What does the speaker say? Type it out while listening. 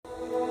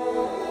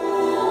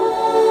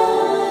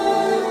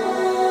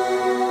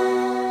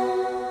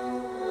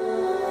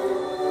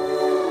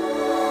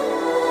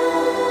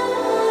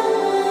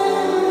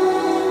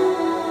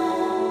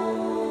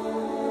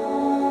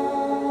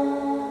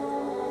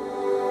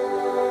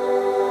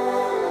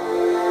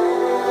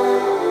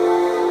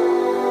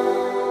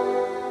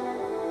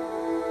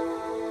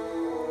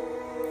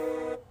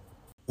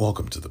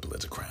Welcome to the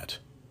Politicrat.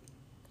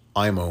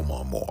 I'm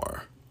Omar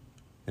Moore.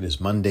 It is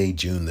Monday,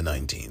 June the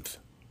 19th,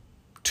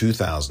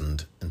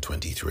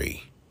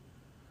 2023.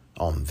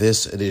 On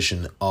this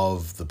edition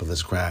of the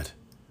Politicrat,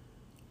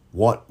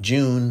 what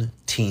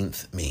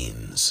Juneteenth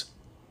means.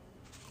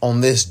 On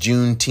this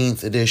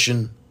Juneteenth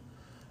edition,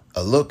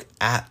 a look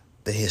at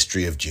the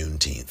history of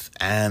Juneteenth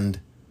and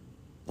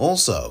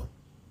also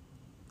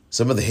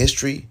some of the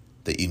history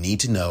that you need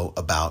to know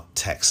about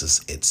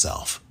Texas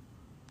itself.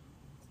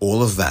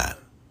 All of that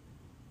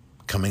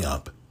coming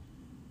up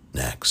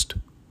next.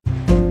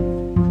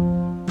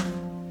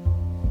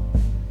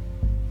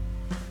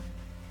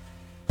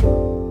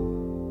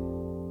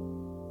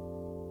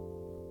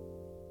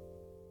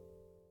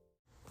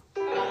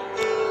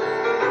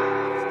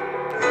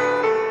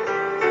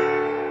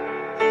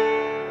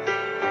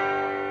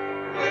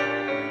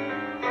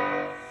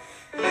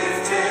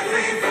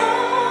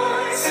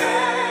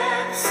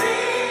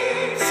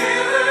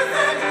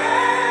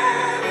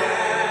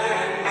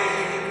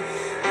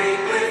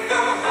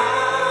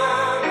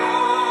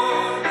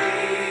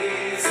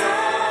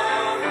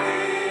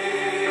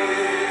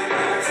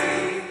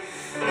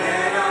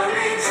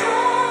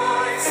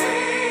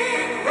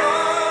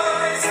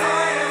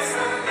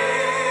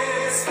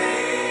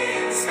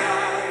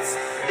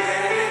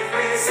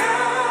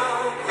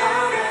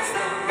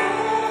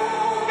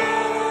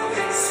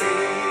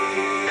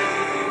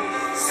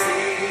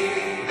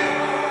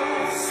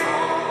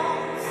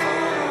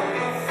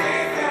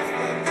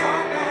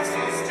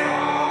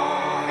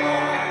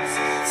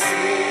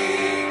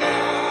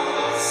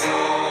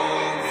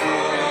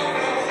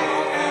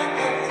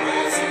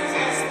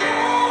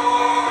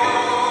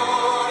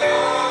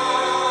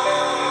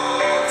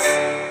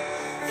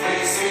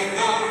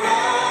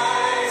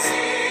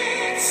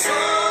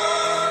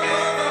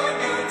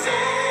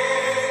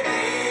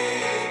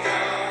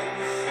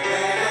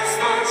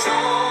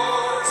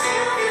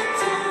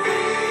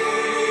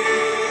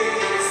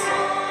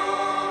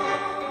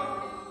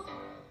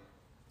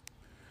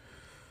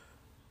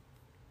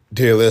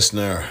 Dear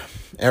listener,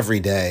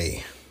 every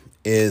day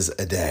is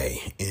a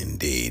day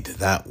indeed.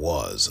 That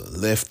was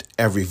Lift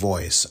Every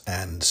Voice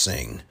and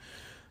Sing,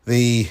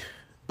 the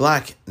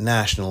Black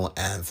National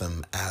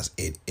Anthem as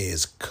it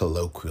is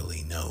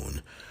colloquially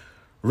known,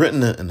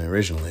 written and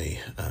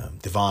originally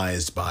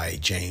devised by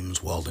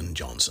James Weldon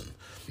Johnson.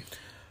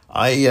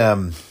 I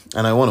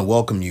want to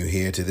welcome you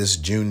here to this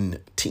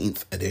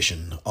Juneteenth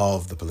edition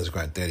of the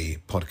Politicrat Daily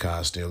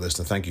podcast, dear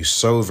listener. Thank you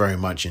so very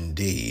much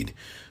indeed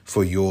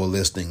for your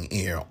listening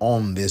ear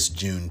on this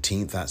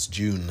Juneteenth. That's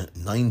June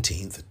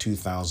 19th,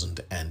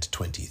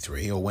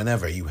 2023, or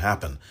whenever you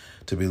happen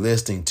to be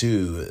listening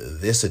to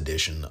this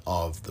edition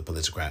of the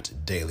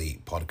Politicrat Daily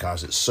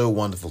podcast. It's so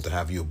wonderful to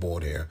have you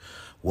aboard here.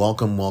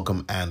 Welcome,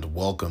 and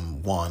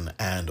welcome one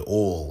and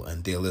all.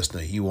 And dear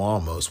listener, you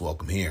are most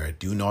welcome here.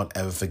 Do not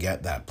ever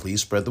forget that.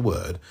 Please spread the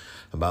word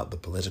about the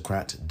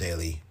Politicrat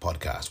Daily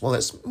podcast. Well,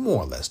 it's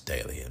more or less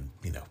daily, and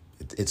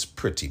it's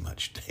pretty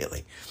much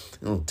daily.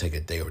 It'll take a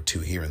day or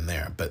two here and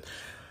there, but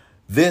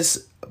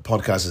this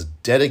podcast is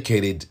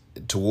dedicated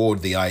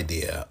toward the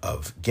idea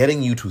of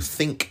getting you to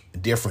think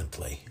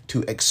differently,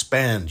 to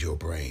expand your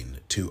brain,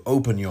 to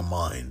open your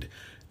mind,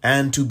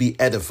 and to be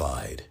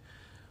edified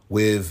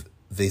with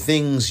the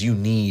things you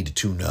need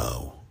to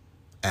know,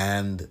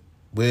 and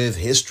with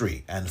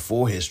history and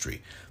for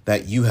history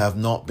that you have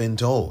not been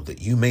told,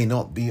 that you may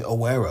not be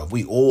aware of.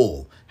 We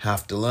all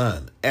have to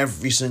learn.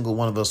 Every single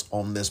one of us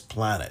on this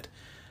planet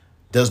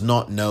does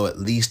not know at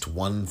least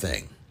one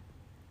thing.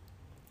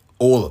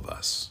 All of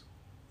us.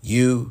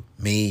 You,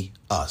 me,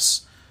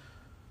 us.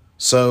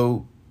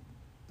 So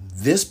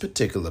this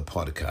particular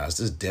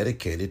podcast is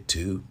dedicated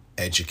to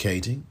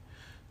educating,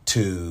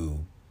 to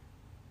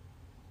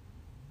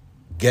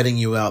getting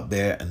you out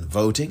there and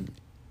voting,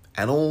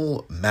 and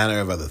all manner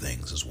of other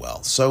things as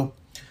well. So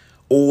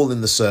all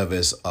in the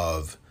service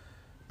of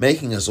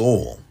making us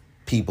all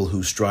people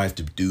who strive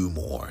to do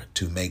more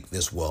to make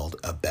this world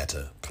a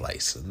better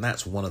place. And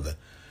that's one of the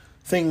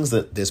things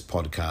that this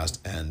podcast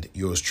and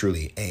yours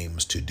truly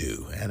aims to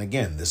do. And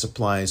again, this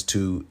applies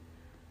to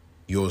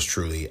yours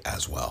truly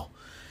as well.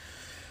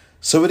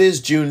 So it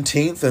is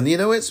Juneteenth, and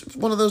it's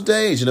one of those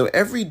days.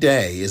 Every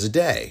day is a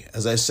day,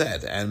 as I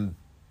said, and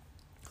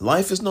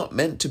life is not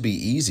meant to be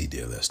easy,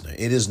 dear listener.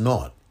 It is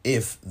not.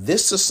 If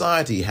this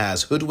society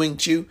has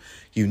hoodwinked you,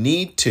 you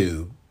need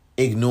to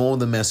ignore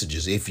the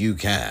messages, if you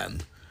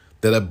can,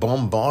 that are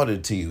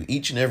bombarded to you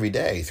each and every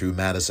day through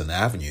Madison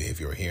Avenue,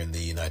 if you're here in the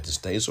United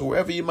States or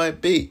wherever you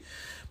might be.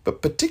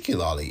 But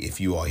particularly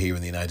if you are here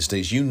in the United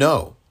States, you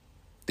know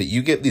that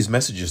you get these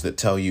messages that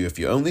tell you if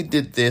you only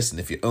did this and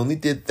if you only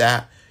did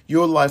that,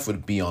 your life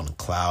would be on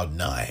cloud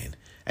nine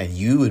and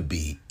you would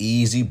be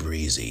easy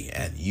breezy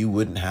and you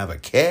wouldn't have a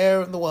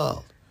care in the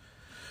world.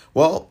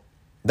 Well,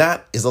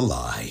 that is a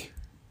lie.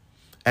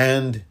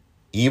 And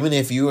even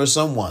if you are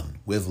someone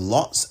with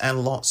lots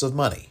and lots of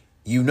money,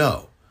 you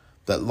know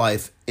that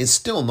life is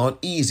still not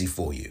easy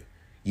for you.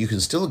 You can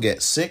still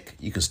get sick.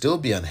 You can still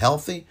be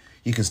unhealthy.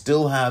 You can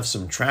still have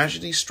some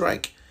tragedy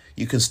strike.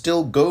 You can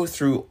still go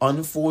through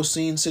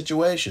unforeseen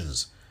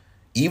situations,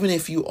 even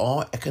if you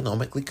are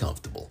economically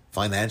comfortable,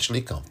 financially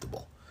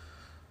comfortable.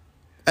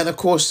 And of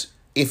course,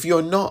 if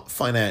you're not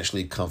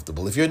financially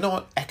comfortable, if you're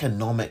not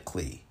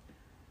economically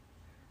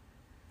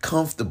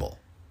comfortable,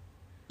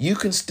 you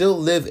can still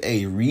live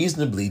a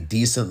reasonably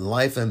decent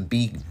life and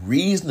be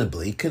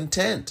reasonably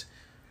content.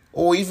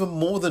 Or even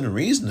more than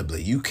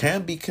reasonably, you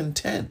can be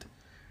content,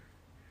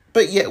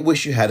 but yet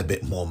wish you had a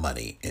bit more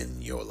money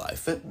in your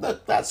life.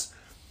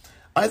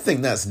 I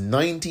think that's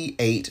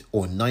 98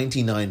 or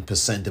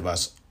 99% of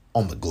us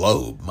on the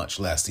globe, much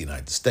less the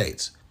United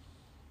States.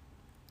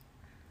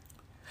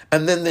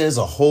 And then there's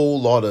a whole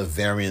lot of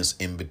variance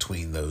in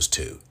between those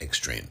two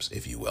extremes,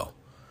 if you will.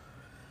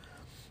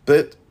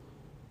 But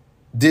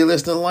dear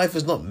listener, life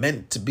is not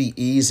meant to be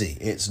easy.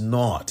 It's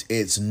not.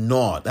 It's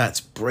not.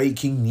 That's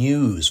breaking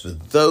news for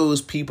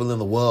those people in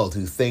the world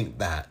who think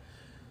that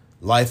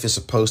life is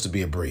supposed to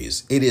be a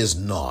breeze. It is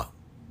not.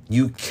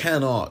 You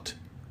cannot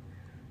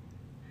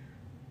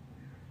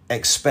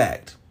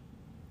expect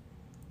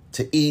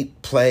to eat,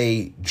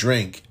 play,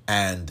 drink,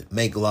 and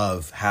make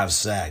love, have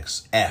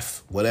sex,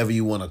 whatever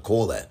you want to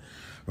call it,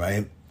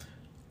 right?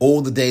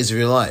 All the days of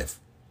your life.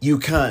 You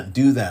can't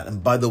do that.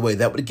 And by the way,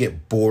 that would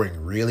get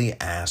boring really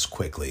ass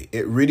quickly.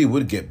 It really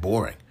would get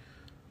boring.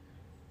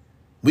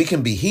 We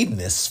can be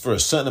hedonists for a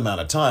certain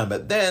amount of time,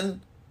 but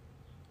then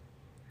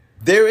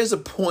there is a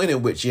point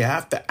at which you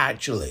have to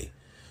actually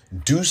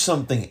do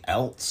something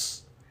else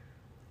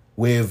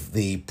with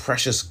the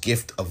precious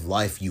gift of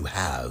life you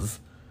have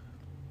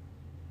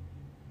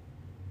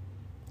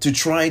to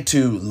try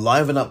to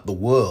liven up the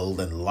world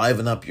and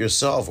liven up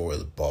yourself, or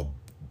as Bob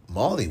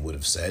Marley would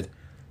have said,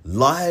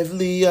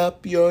 lively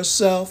up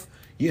yourself.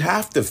 You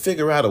have to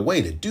figure out a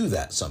way to do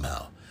that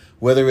somehow.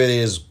 Whether it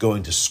is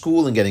going to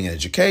school and getting an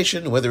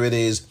education, whether it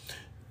is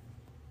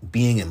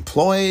being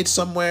employed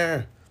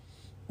somewhere,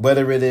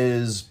 whether it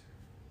is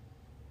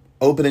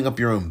opening up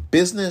your own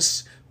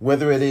business,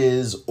 whether it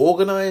is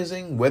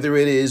organizing, whether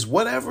it is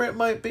whatever it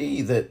might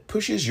be that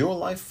pushes your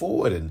life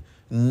forward and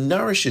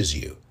nourishes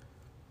you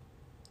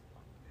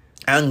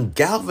and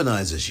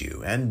galvanizes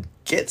you and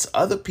gets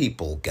other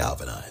people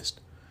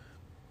galvanized.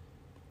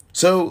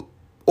 So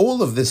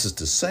all of this is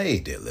to say,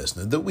 dear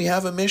listener, that we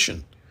have a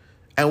mission.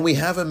 And we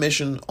have a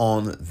mission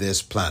on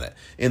this planet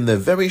in the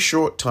very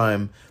short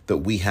time that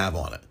we have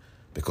on it.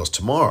 Because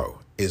tomorrow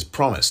is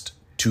promised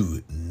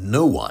to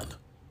no one.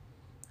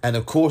 And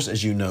of course,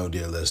 as you know,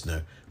 dear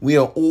listener, we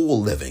are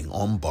all living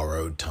on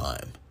borrowed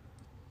time.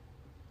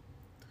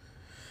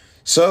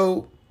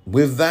 So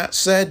with that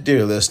said,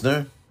 dear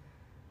listener,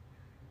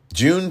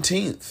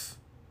 Juneteenth.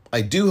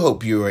 I do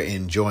hope you are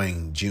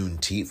enjoying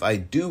Juneteenth. I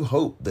do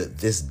hope that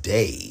this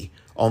day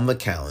on the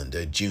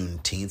calendar,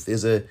 Juneteenth,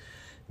 is a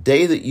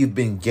day that you've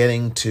been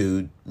getting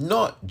to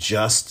not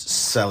just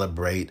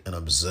celebrate and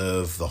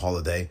observe the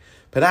holiday,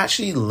 but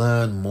actually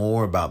learn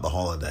more about the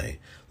holiday.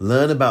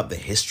 Learn about the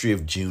history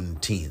of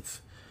Juneteenth.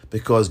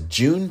 Because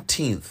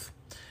Juneteenth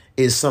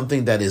is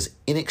something that is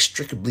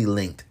inextricably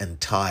linked and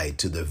tied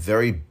to the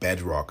very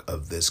bedrock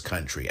of this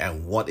country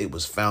and what it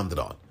was founded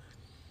on.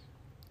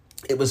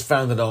 It was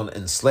founded on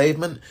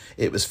enslavement.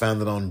 It was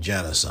founded on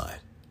genocide.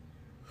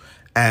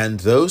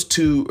 And those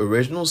two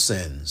original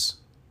sins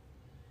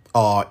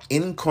are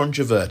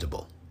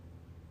incontrovertible.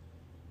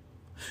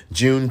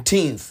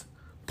 Juneteenth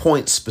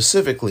points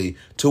specifically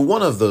to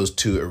one of those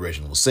two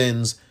original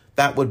sins.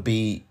 That would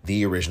be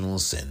the original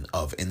sin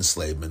of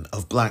enslavement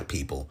of black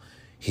people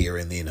here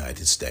in the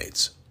United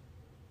States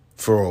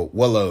for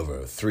well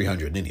over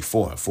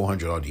 384,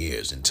 400 odd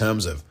years in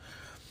terms of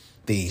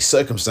the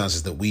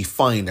circumstances that we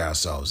find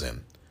ourselves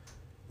in.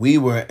 We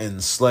were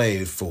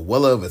enslaved for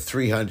well over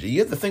 300. You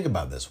have to think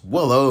about this.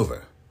 Well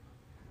over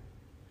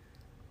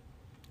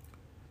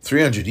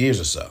 300 years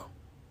or so.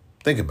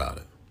 Think about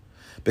it.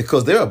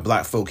 Because there are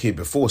black folk here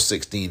before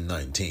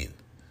 1619.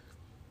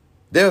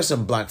 There are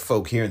some black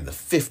folk here in the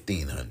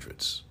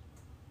 1500s.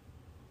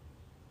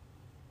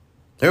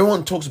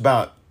 Everyone talks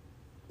about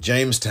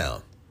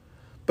Jamestown.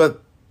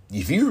 But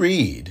if you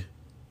read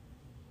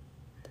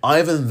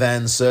Ivan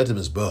Van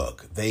Sertima's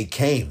book, They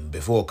Came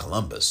Before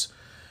Columbus,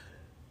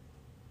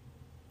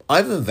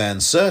 Ivan Van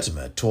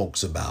Sertima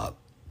talks about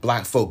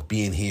black folk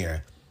being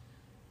here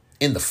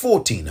in the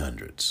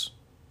 1400s,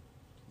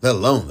 let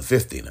alone the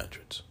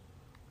 1500s.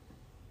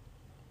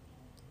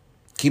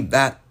 Keep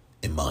that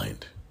in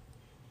mind.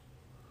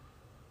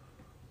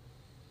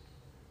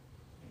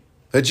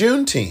 The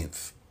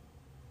Juneteenth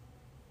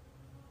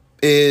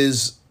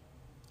is,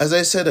 as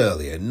I said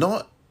earlier,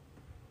 not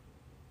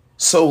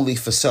solely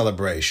for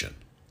celebration.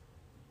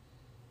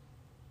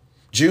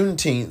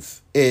 Juneteenth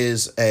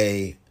is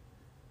a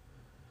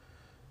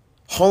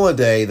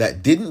holiday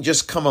that didn't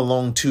just come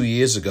along 2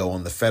 years ago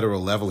on the federal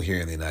level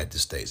here in the United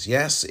States.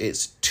 Yes,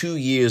 it's 2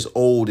 years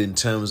old in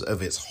terms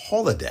of its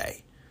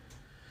holiday.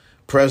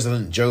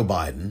 President Joe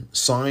Biden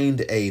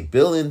signed a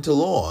bill into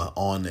law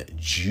on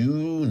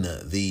June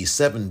the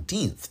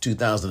 17th,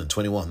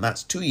 2021.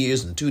 That's 2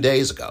 years and 2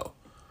 days ago.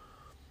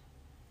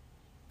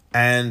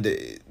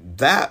 And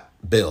that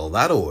bill,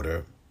 that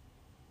order,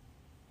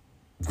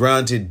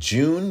 granted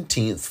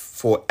Juneteenth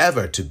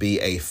forever to be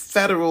a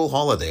federal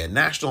holiday, a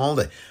national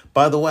holiday.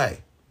 By the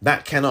way,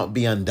 that cannot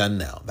be undone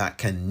now. That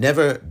can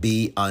never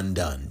be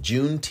undone.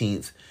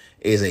 Juneteenth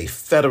is a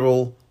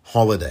federal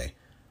holiday.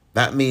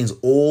 That means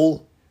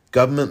all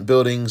government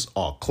buildings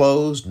are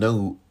closed.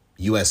 No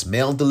U.S.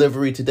 mail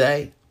delivery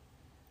today.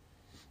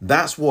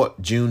 That's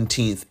what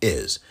Juneteenth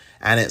is.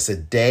 And it's a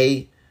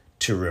day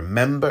to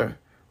remember,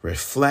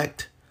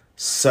 reflect,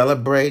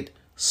 celebrate,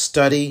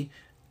 study,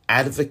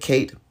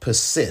 advocate,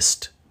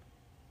 persist.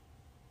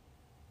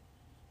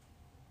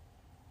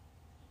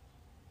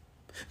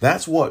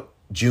 That's what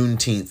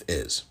Juneteenth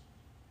is.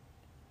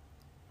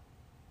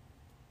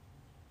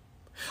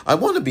 I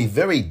want to be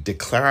very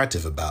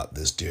declarative about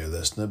this, dear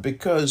listener,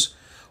 because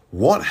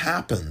what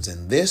happens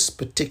in this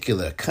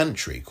particular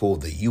country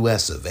called the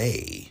US of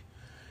A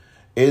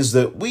is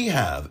that we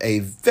have a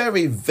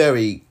very,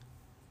 very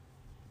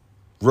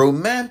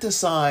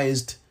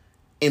romanticized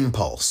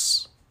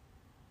impulse.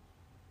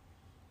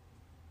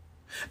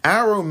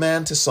 Our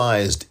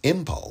romanticized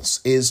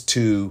impulse is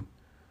to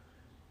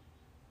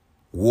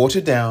water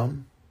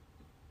down,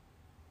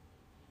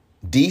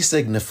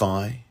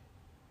 designify,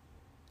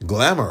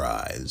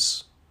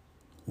 glamorize,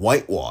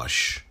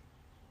 whitewash,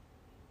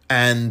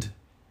 and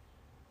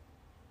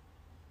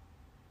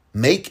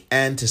make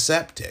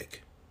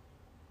antiseptic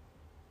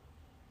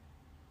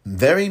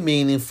very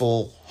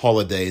meaningful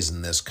holidays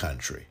in this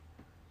country.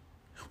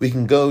 We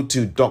can go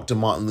to Dr.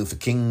 Martin Luther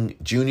King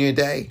Jr.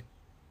 Day.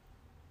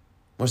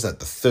 What's that,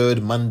 the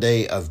third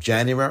Monday of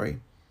January?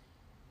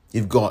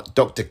 You've got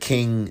Dr.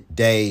 King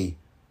Day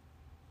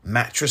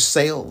mattress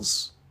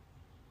sales,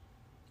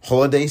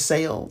 holiday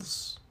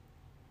sales.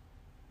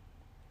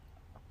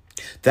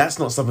 That's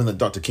not something that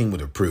Dr. King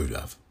would have approved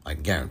of. I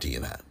can guarantee you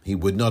that. He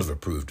would not have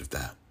approved of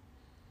that.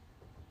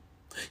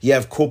 You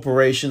have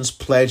corporations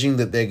pledging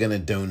that they're going to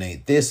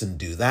donate this and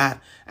do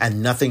that,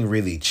 and nothing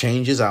really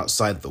changes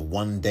outside the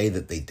one day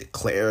that they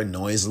declare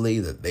noisily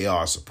that they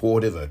are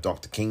supportive of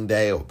Dr. King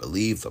Day, or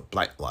believe that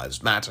Black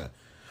Lives Matter,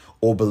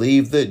 or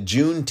believe that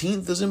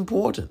Juneteenth is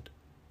important.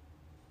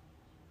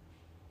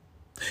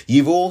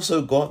 You've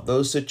also got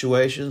those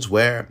situations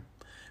where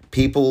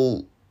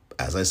people,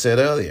 as I said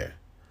earlier,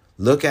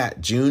 look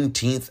at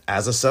Juneteenth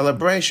as a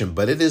celebration,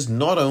 but it is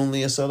not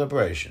only a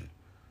celebration.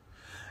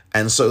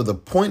 And so the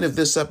point of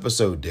this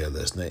episode, dear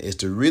listener, is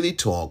to really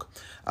talk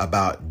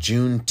about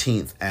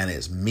Juneteenth and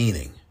its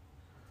meaning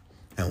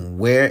and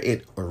where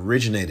it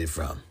originated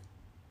from.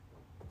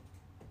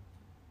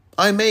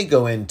 I may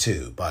go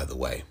into, by the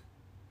way,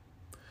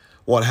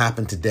 what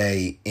happened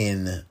today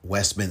in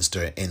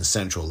Westminster in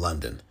central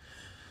London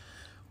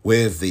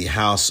with the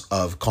House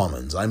of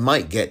Commons. I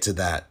might get to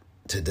that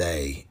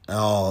today.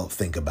 I'll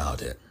think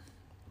about it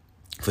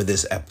for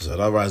this episode.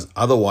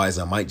 Otherwise,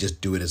 I might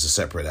just do it as a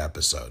separate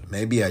episode.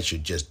 Maybe I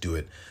should just do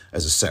it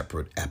as a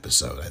separate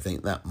episode. I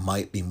think that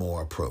might be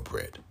more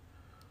appropriate.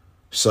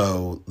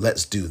 So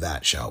let's do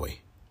that, shall we?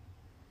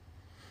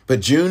 But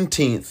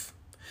Juneteenth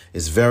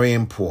is very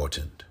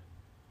important.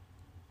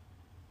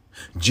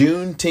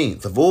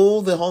 Juneteenth, of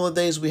all the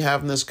holidays we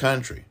have in this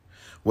country,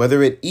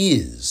 whether it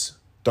is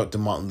Dr.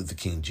 Martin Luther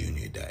King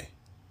Jr. Day,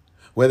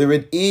 whether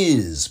it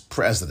is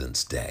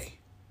President's Day,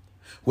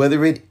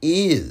 whether it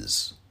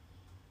is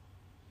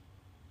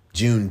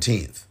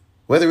Juneteenth,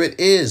 whether it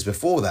is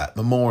before that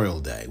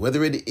Memorial Day,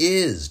 whether it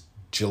is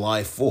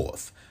July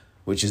 4th,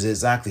 which is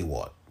exactly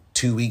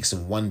 2 weeks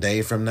and 1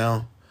 day from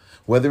now,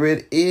 whether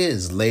it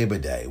is Labor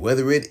Day,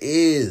 whether it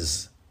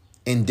is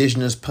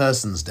Indigenous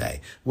Persons Day,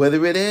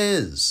 whether it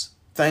is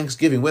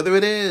Thanksgiving, whether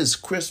it is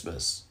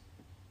Christmas.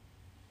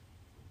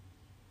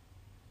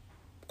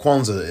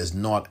 Kwanzaa is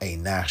not a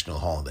national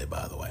holiday,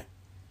 by the way.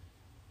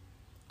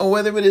 Or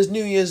whether it is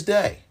New Year's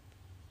Day,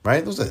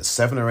 right? Those are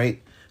 7 or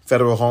 8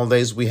 federal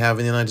holidays we have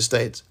in the United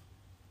States.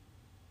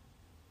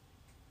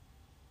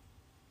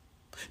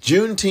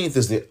 Juneteenth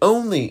is the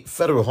only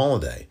federal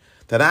holiday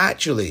that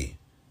actually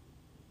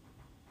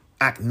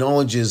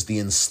acknowledges the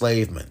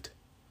enslavement,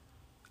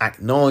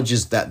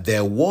 acknowledges that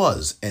there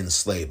was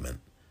enslavement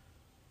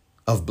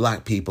of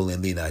black people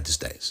in the United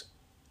States.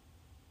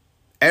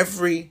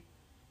 Every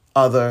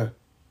other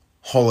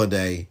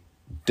holiday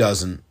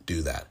doesn't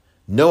do that.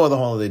 No other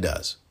holiday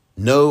does.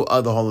 No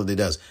other holiday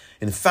does.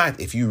 In fact,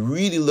 if you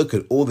really look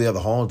at all the other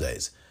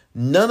holidays,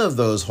 none of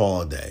those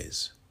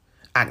holidays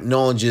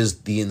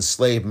acknowledges the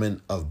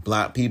enslavement of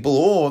black people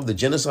or the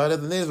genocide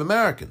of the Native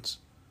Americans.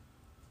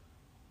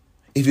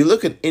 If you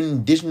look at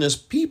Indigenous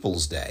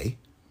Peoples Day,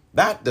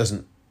 that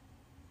doesn't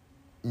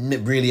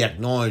really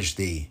acknowledge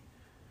the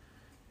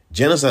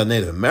genocide of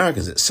Native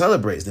Americans. It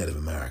celebrates Native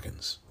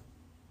Americans.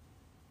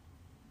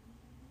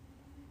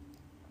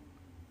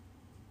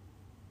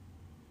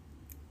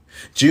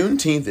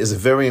 Juneteenth is a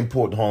very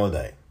important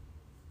holiday.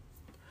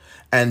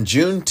 And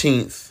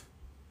Juneteenth,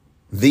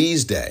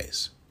 these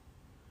days,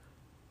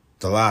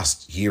 the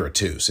last year or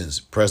two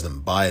since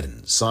President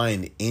Biden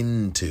signed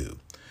into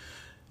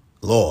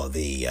law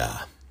the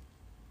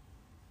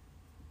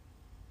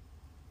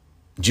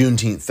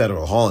Juneteenth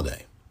federal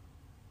holiday,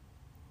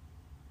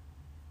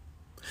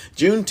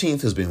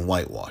 Juneteenth has been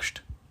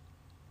whitewashed.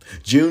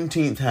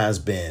 Juneteenth has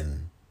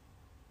been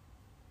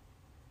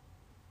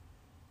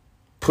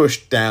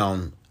pushed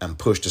down and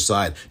pushed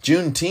aside.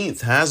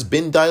 Juneteenth has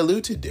been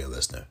diluted, dear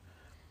listener.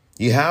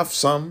 You have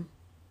some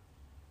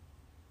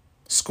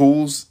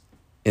schools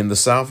in the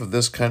south of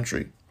this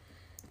country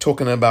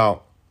talking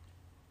about,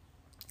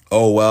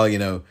 oh, well,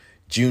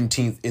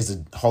 Juneteenth is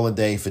a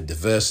holiday for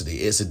diversity.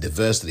 It's a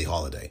diversity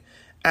holiday.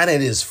 And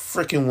it is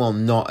freaking well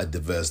not a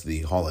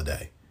diversity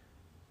holiday.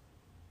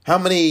 How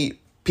many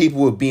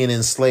people were being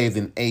enslaved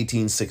in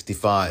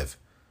 1865?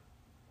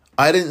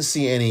 I didn't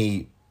see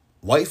any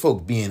white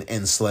folk being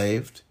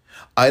enslaved.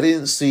 I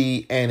didn't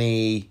see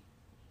any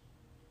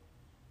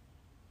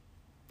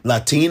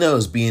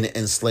Latinos being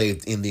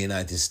enslaved in the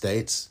United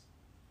States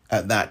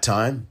at that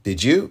time.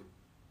 Did you?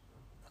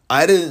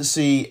 I didn't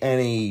see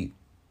any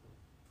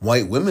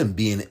white women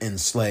being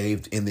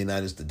enslaved in the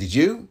United States. Did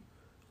you?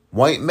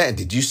 White men,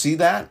 did you see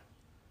that?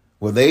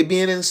 Were they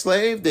being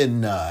enslaved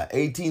in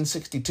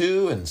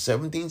 1862 and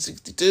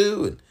 1762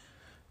 and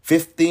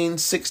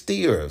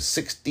 1560 or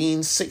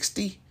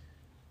 1660?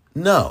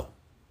 No.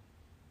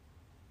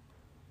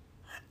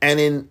 And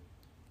in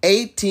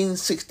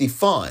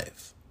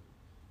 1865,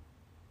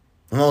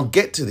 and I'll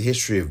get to the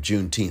history of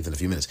Juneteenth in a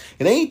few minutes.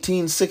 In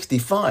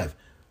 1865,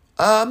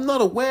 I'm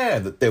not aware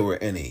that there were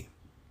any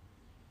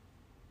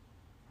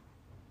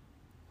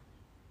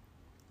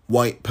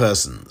white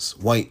persons,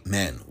 white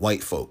men,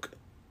 white folk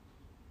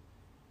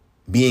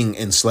being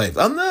enslaved.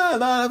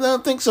 I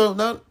don't think so.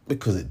 No,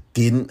 because it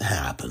didn't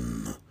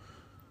happen.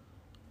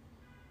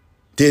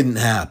 Didn't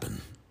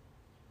happen.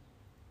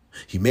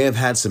 He may have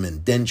had some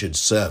indentured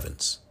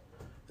servants.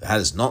 That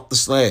is not the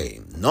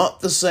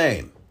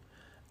same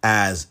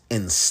as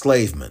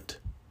enslavement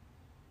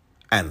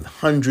and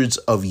hundreds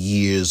of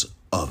years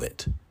of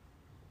it.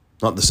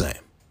 Not the same.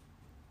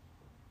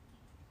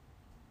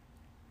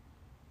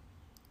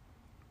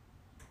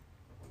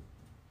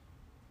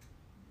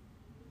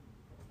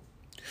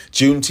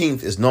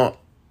 Juneteenth is not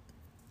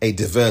a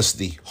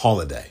diversity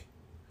holiday.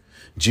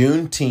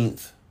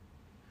 Juneteenth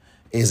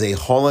is a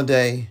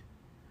holiday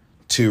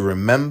to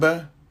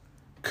remember,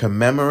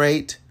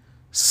 commemorate,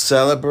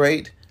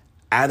 celebrate,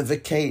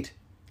 advocate,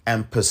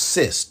 and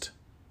persist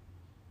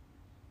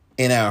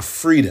in our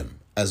freedom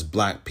as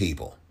Black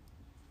people.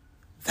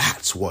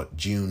 That's what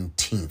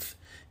Juneteenth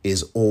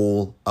is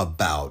all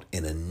about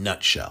in a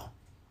nutshell.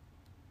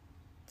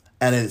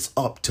 And it's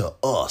up to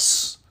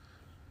us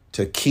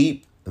to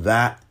keep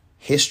that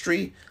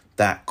history,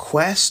 that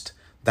quest,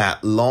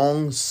 that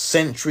long,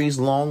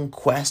 centuries-long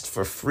quest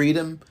for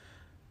freedom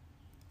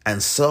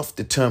and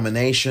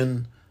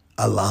self-determination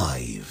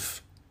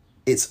alive.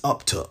 It's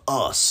up to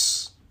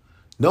us.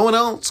 No one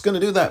else is going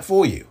to do that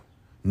for you.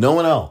 No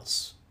one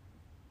else.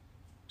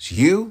 It's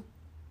you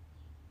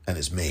and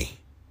it's me.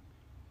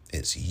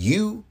 It's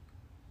you,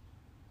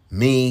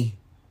 me,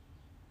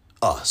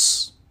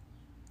 us.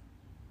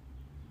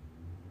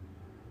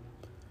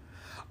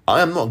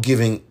 I am not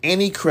giving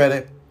any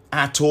credit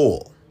at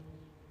all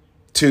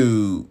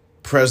to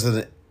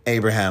President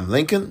Abraham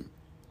Lincoln,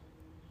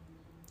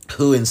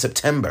 who in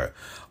September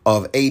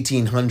of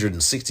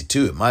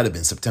 1862, it might have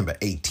been September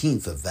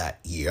 18th of that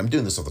year, I'm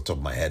doing this off the top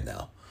of my head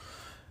now,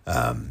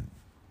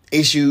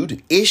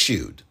 issued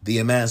the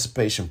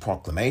Emancipation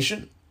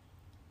Proclamation,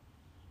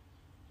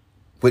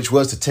 which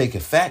was to take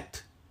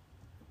effect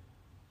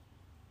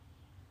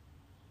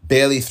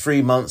barely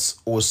 3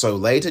 months or so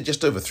later,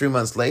 just over 3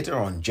 months later,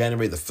 on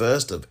January the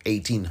 1st of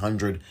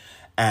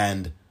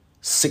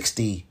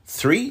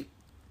 1863.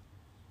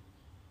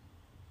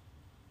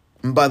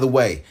 And by the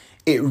way,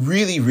 it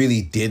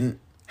really didn't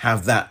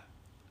have that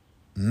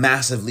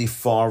massively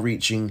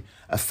far-reaching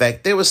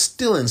effect. There was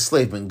still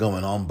enslavement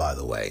going on, by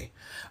the way,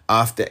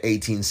 after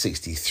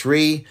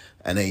 1863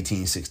 and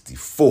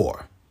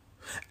 1864.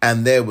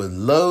 And there were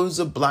loads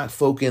of Black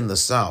folk in the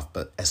South,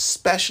 but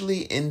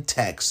especially in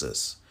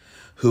Texas,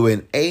 who in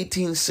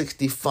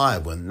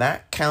 1865, when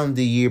that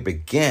calendar year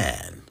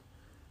began,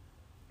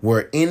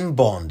 were in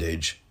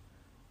bondage,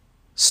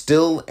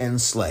 still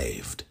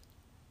enslaved.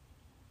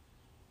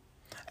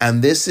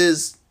 And this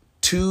is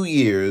 2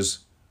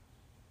 years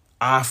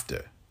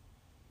after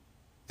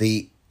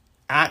the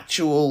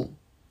actual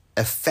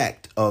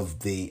effect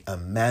of the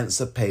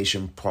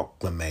Emancipation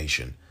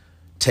Proclamation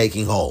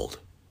taking hold.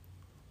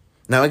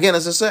 Now, again,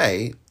 as I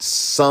say,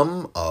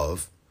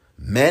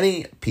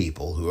 many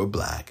people who are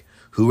Black,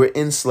 who were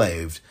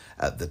enslaved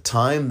at the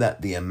time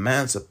that the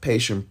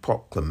Emancipation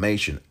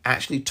Proclamation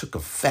actually took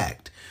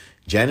effect,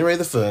 January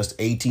the 1st,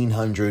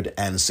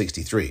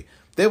 1863.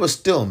 There were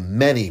still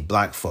many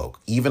Black folk,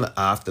 even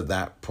after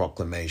that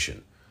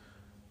proclamation,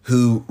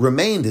 who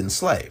remained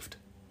enslaved.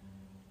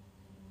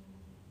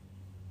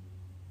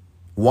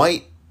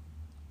 White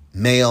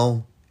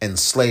male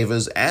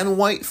enslavers and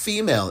white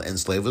female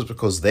enslavers,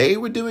 because they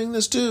were doing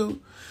this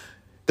too.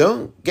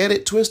 Don't get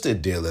it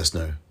twisted, dear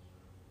listener.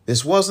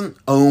 This wasn't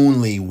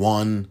only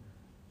one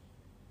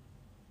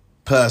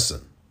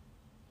person,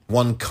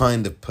 one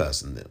kind of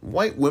person.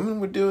 White women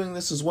were doing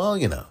this as well,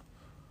 you know.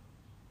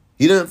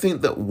 You don't think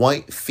that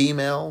white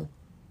female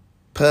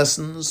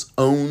persons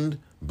owned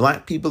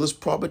black people as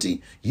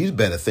property? You'd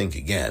better think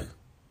again.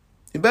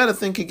 You better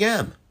think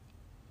again.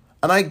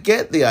 And I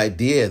get the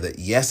idea that,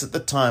 yes, at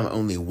the time,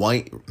 only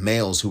white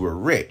males who were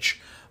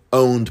rich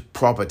owned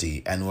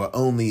property and were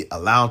only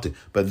allowed to.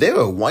 But there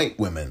were white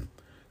women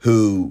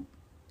who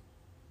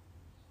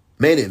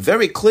made it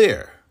very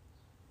clear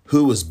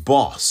who was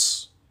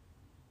boss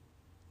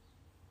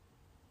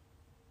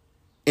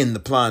in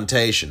the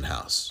plantation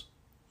house.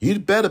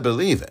 You'd better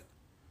believe it.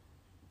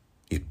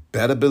 You'd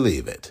better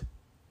believe it.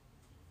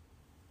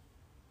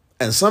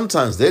 And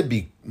sometimes they'd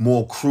be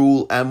more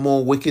cruel and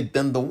more wicked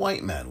than the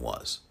white man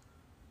was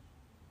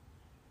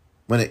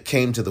when it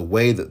came to the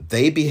way that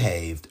they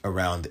behaved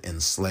around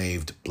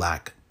enslaved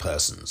black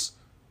persons.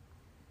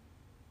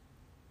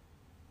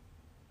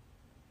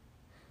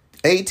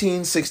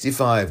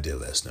 1865, dear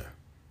listener.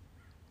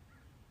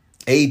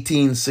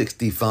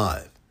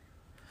 1865.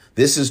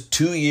 This is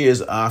 2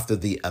 years after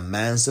the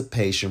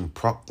Emancipation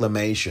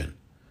Proclamation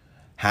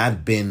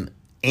had been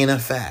in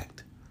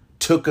effect,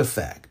 took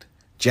effect,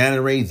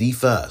 January the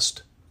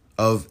 1st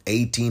of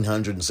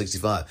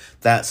 1865.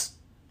 That's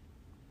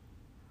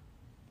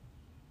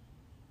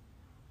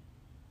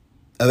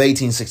of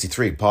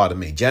 1863, pardon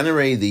me.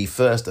 January the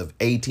 1st of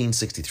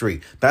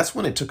 1863. That's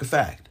when it took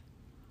effect.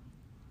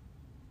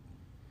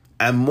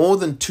 And more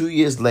than 2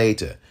 years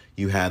later,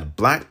 you had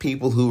black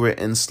people who were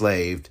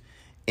enslaved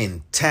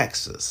in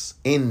Texas.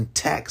 In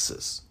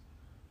Texas.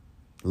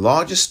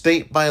 Largest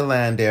state by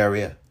land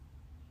area.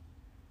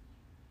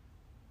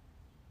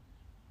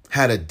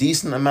 Had a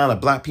decent amount of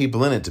black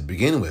people in it to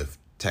begin with.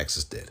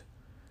 Texas did.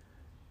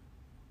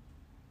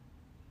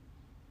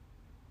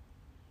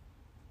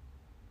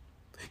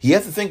 You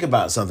have to think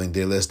about something,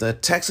 dear listener.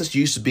 Texas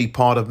used to be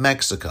part of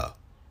Mexico.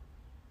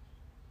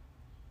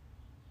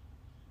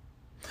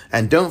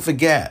 And don't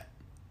forget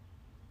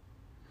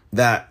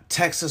that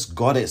Texas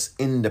got its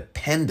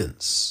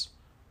independence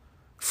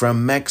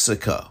from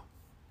Mexico.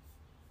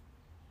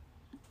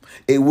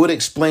 It would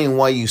explain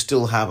why you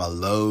still have a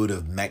load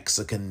of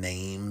Mexican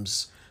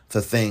names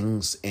for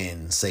things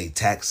in, say,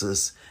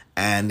 Texas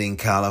and in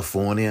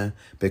California,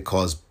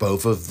 because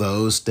both of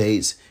those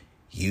states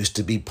used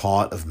to be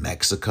part of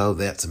Mexico.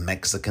 That's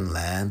Mexican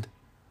land.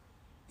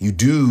 You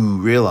do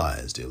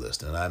realize, dear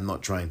listener, and I'm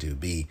not trying to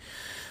be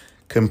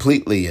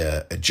completely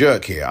a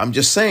jerk here. I'm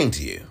just saying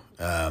to you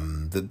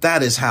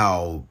that is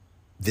how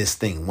this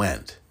thing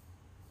went.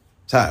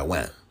 That's how it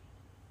went.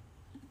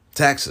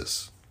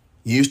 Texas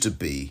used to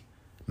be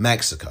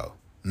Mexico.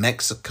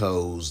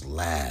 Mexico's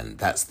land.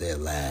 That's their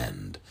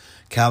land.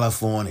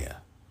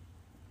 California.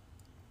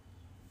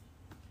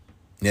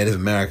 Native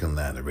American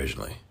land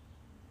originally.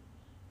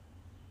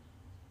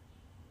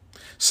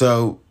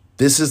 So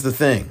this is the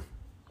thing.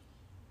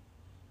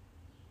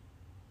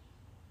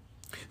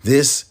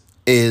 This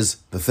is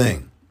the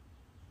thing.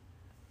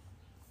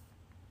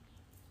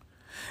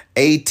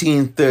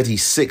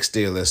 1836,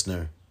 dear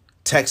listener,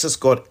 Texas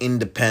got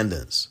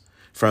independence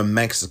from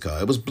Mexico.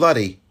 It was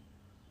bloody,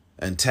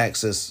 and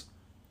Texas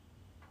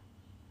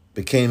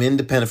became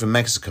independent from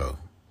Mexico.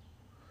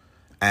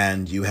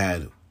 And you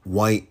had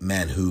white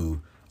men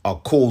who are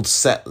called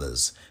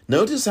settlers.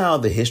 Notice how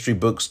the history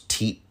books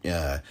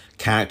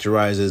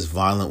characterizes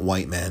violent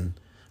white men,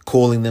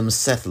 calling them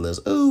settlers.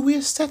 Oh,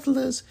 we're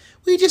settlers.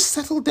 We just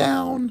settled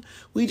down.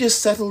 We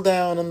just settled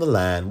down on the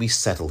land. We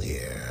settled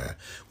here.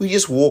 We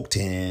just walked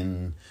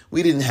in.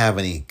 We didn't have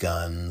any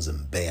guns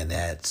and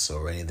bayonets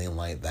or anything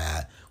like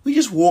that. We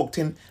just walked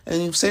in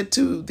and said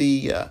to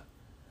the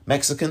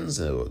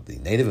Mexicans or the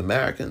Native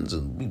Americans,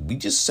 and we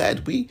just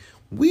said,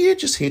 we're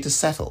just here to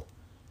settle.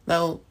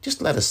 Now,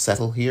 just let us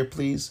settle here,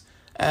 please.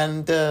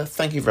 And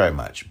thank you very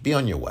much. Be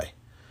on your way.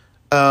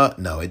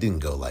 No, it didn't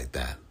go like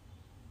that.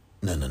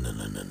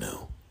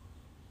 No.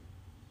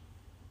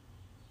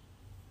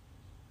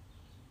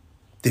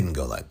 Didn't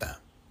go like that.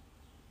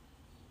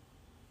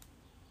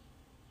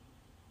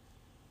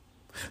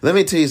 Let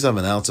me tell you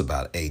something else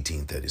about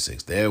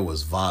 1836. There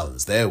was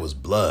violence. There was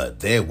blood.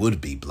 There would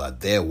be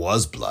blood. There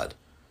was blood.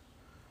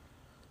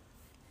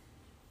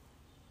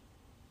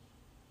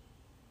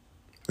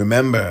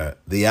 Remember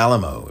the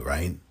Alamo,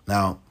 right?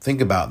 Now,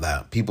 think about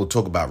that. People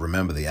talk about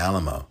remember the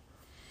Alamo.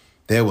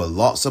 There were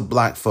lots of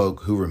black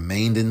folk who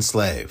remained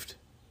enslaved.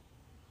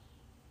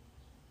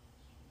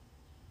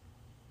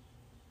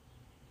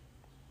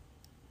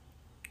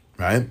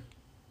 Right?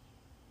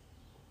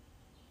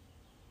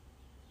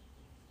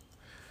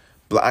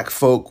 Black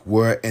folk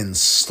were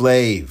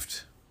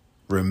enslaved.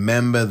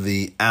 Remember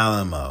the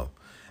Alamo.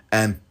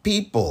 And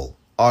people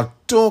are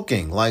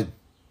talking like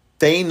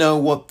they know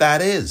what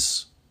that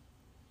is.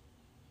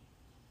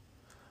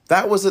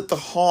 That was at the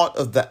heart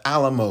of the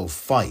Alamo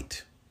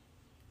fight.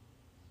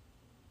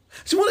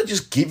 So I want to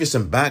just give you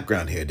some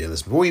background here, dear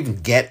listeners, before we even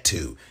get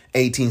to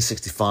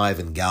 1865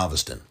 in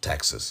Galveston,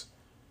 Texas.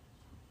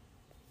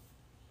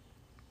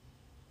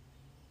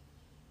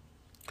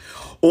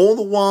 All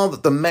the while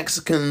that the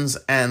Mexicans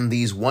and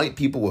these white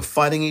people were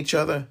fighting each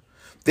other,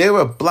 there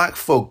were black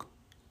folk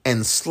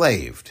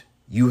enslaved.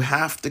 You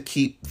have to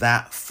keep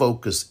that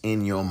focus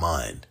in your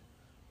mind.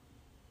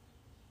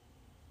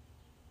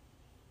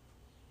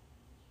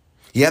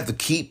 You have to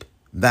keep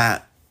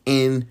that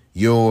in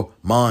your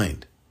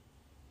mind.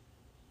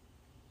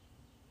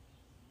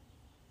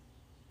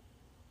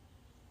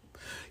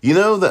 You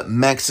know that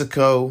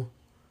Mexico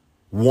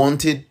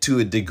wanted, to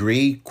a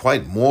degree,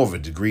 quite more of a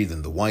degree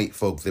than the white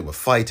folk they were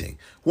fighting,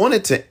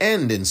 wanted to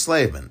end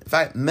enslavement. In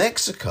fact,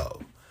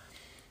 Mexico,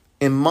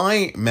 in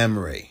my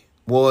memory,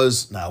 it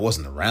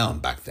wasn't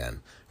around back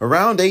then,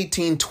 around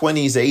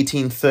 1820s,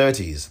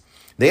 1830s,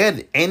 they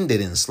had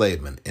ended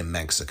enslavement in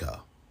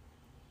Mexico.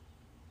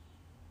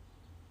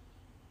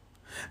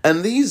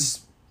 And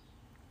these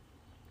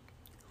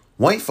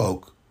white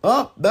folk,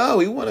 why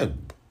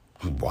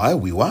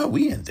are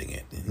we ending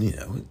it?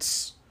 And,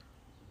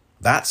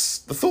 that's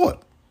the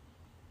thought.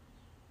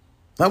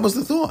 That was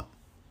the thought.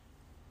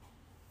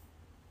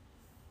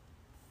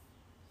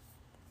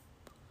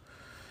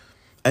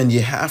 And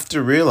you have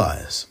to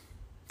realize,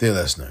 dear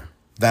listener,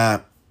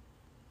 that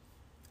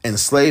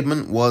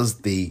enslavement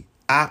was the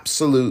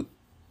absolute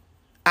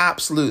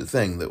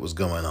thing that was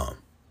going on.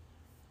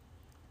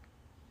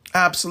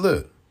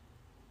 Absolute.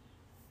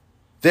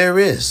 There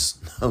is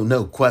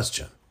no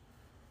question.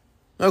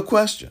 No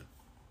question.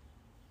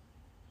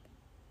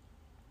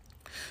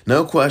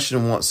 No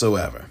question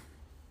whatsoever.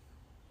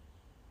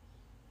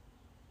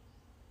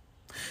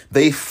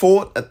 They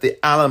fought at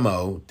the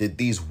Alamo, did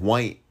these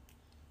white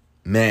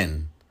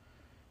men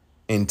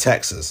in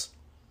Texas,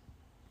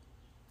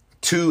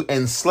 to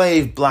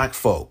enslave black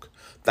folk.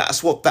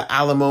 That's what the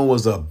Alamo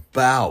was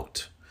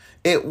about.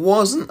 It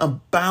wasn't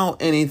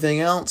about anything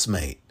else,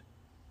 mate.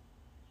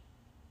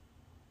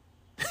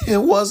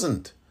 It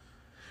wasn't.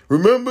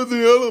 Remember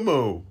the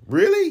Alamo?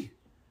 Really?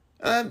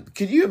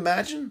 Could you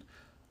imagine?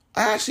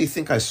 I actually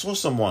think I saw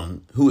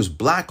someone who was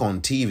black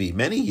on TV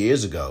many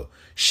years ago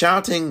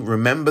shouting,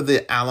 "Remember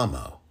the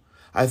Alamo."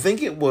 I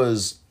think it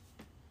was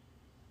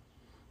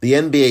the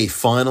NBA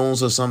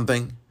Finals or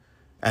something,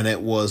 and it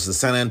was the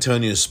San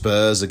Antonio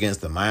Spurs against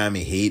the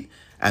Miami Heat,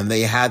 and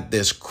they had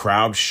this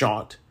crowd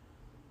shot.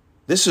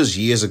 This was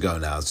years ago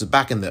now. So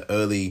back in the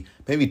early,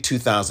 maybe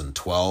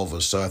 2012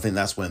 or so. I think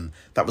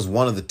that was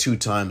one of the two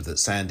times that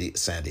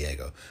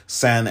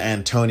San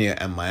Antonio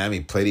and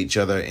Miami played each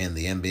other in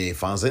the NBA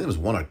Finals. I think it was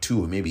one or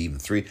two or maybe even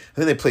three. I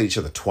think they played each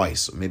other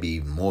twice, or maybe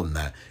even more than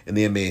that, in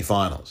the NBA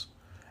Finals.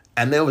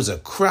 And there was a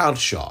crowd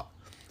shot.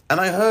 And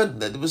I heard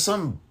that there was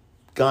some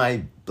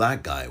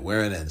black guy,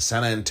 wearing a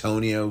San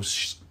Antonio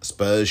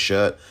Spurs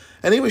shirt.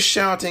 And he was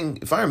shouting,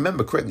 if I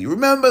remember correctly,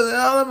 "Remember the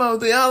Alamo,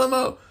 the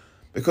Alamo."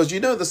 Because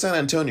the San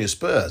Antonio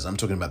Spurs, I'm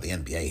talking about the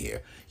NBA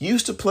here,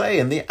 used to play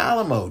in the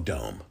Alamo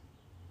Dome.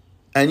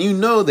 And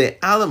the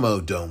Alamo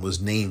Dome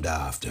was named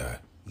after,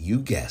 you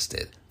guessed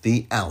it,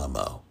 the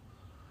Alamo.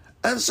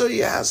 And so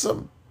you had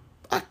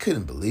I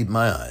couldn't believe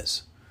my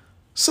eyes.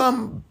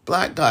 Some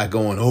black guy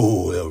going,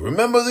 "Oh,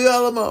 remember the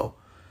Alamo."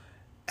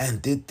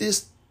 And did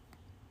this...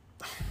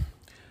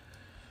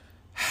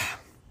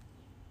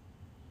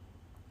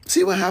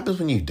 See what happens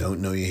when you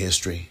don't know your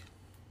history?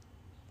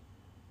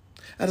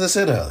 As I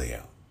said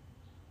earlier,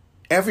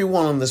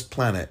 everyone on this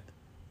planet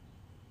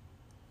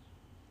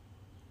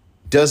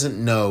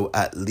doesn't know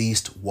at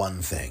least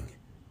one thing,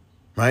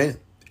 right?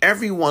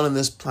 Everyone on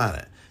this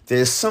planet,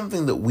 there's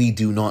something that we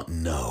do not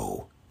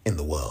know in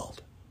the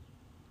world.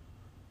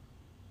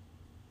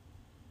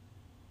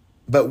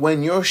 But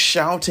when you're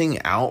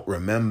shouting out,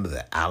 "Remember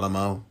the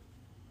Alamo,"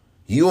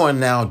 you are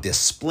now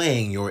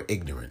displaying your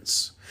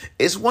ignorance.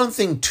 It's one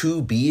thing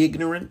to be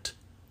ignorant.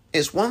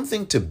 It's one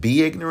thing to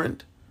be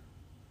ignorant.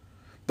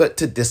 But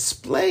to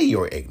display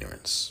your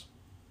ignorance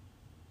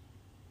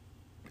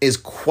is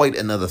quite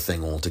another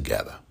thing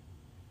altogether.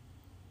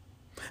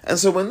 And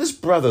so when this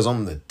brother's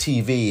on the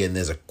TV and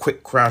there's a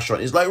quick crash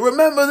shot, he's like,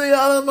 "Remember the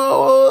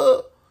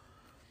Alamo."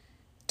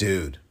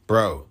 Dude,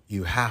 bro,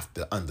 you have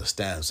to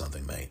understand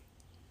something, mate.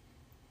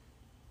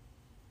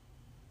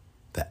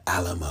 The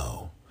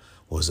Alamo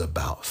was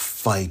about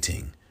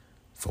fighting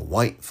for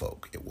white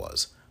folk. It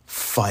was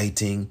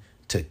fighting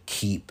to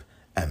keep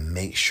and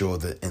make sure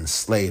that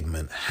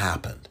enslavement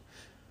happened.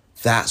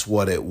 That's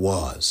what it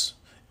was.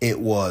 It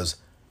was,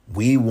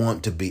 we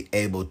want to be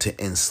able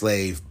to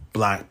enslave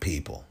black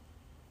people.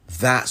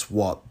 That's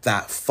what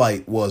that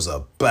fight was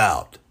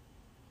about.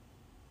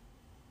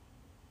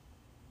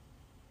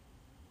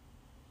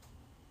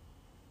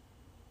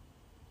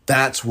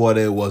 That's what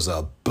it was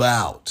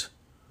about.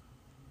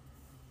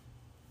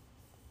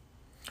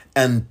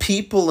 And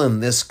people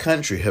in this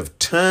country have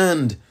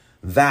turned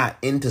that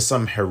into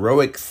some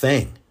heroic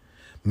thing.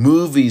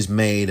 Movies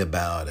made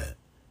about it.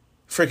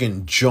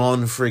 Friggin'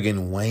 John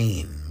friggin'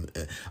 Wayne.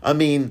 I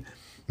mean,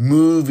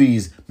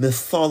 movies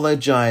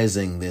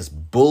mythologizing this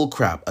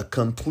bullcrap, a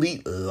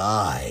complete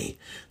lie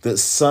that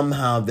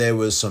somehow there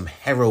was some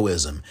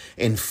heroism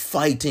in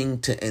fighting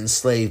to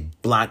enslave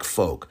black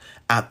folk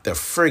at the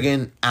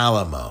friggin'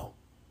 Alamo,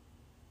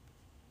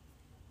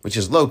 which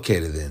is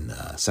located in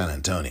San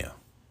Antonio.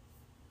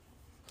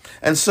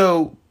 And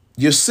so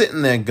you're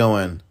sitting there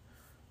going,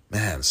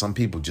 Man, some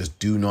people just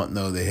do not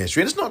know their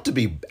history. And it's not to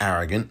be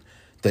arrogant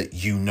that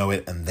you know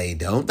it and they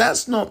don't.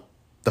 That's not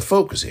the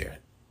focus here.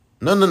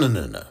 No.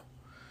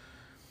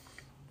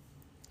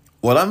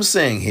 What I'm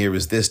saying here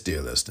is this,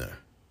 dear listener.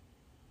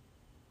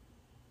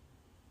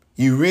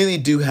 You really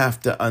do have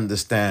to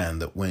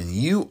understand that when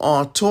you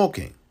are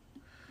talking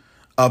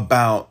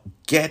about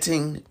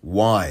getting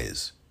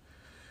wise,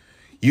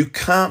 you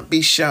can't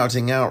be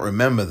shouting out,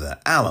 remember the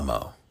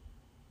Alamo,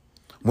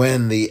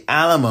 when the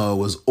Alamo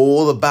was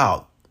all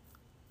about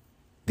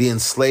the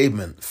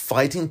enslavement,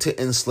 fighting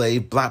to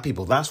enslave black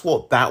people. That's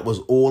what that was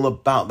all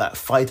about, that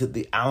fight at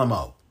the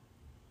Alamo.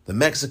 The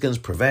Mexicans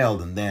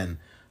prevailed, and then,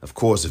 of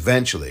course,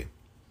 eventually,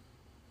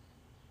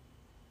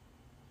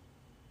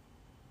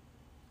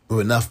 with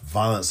enough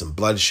violence and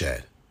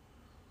bloodshed,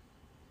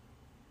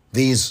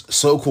 these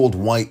so-called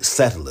white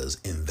settlers,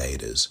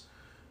 invaders,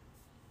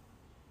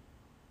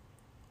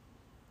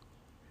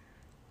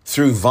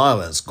 through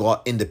violence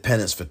got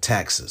independence for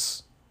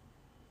Texas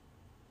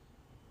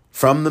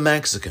from the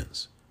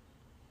Mexicans.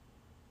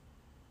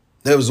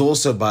 There was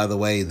also, by the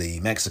way,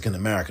 the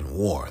Mexican-American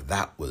War.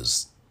 That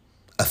was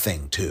a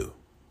thing too.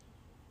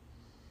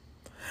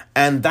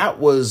 And that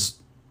was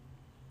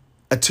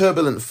a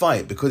turbulent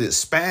fight because it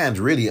spanned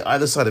really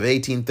either side of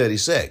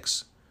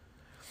 1836.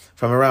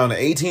 From around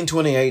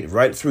 1828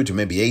 right through to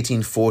maybe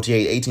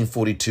 1848,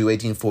 1842,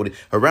 1840,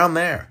 around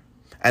there.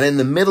 And in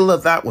the middle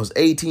of that was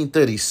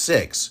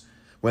 1836,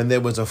 when there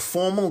was a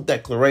formal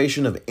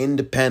declaration of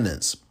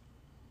independence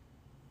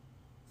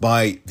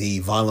by the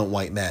violent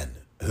white men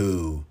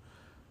who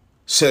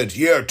said,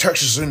 yeah,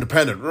 Texas is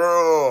independent.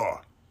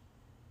 Roar.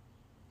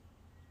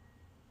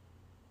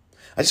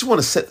 I just want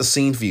to set the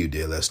scene for you,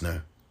 dear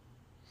listener,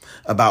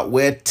 about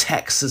where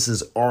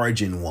Texas's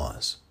origin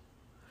was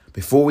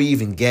before we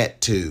even get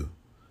to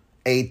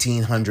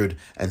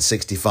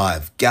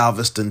 1865,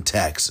 Galveston,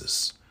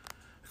 Texas.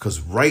 Because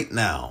right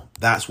now,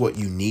 that's what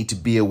you need to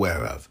be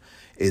aware of,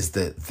 is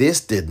that this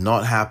did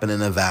not happen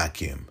in a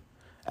vacuum,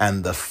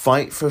 and the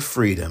fight for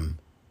freedom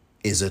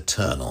is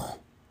eternal.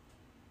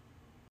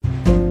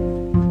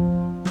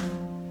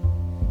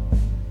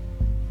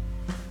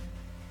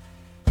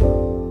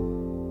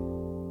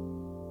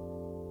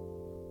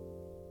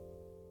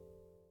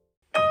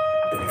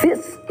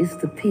 This is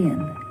the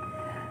pen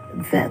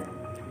that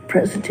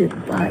President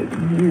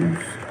Biden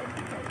used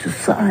to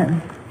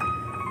sign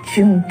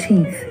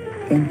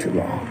Juneteenth into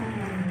law.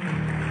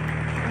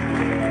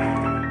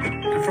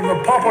 And from the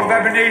pulpit of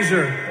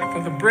Ebenezer,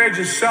 from the bridge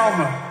of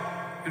Selma,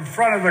 in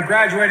front of the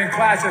graduating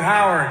class at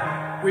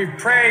Howard, we've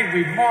prayed,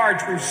 we've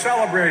marched, we've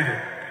celebrated.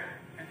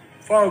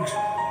 Folks,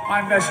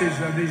 my message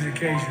on these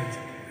occasions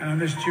and on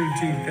this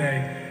Juneteenth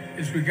day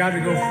is we got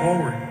to go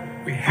forward.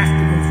 We have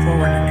to move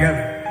forward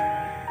together.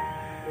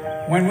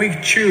 When we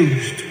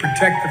choose to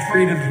protect the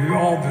freedoms we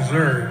all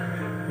deserve,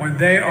 when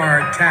they are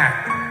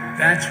attacked,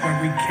 that's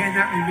when we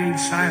cannot remain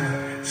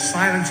silent.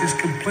 Silence is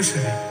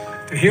complicity.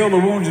 To heal the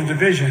wounds of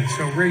division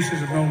so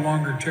racism no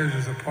longer tears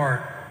us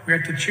apart, we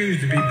have to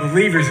choose to be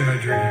believers in a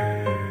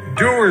dream,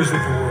 doers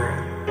of the world.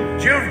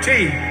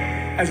 Juneteenth,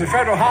 as a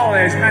federal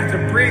holiday, is meant to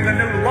breathe a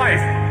new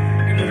life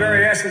in the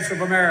very essence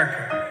of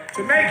America.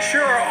 To make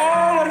sure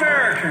all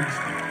Americans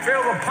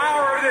feel the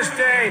power of this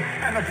day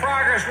and the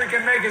progress we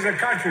can make as a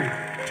country.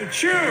 To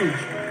choose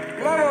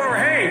love over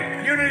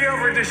hate, unity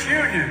over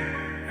disunion,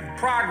 and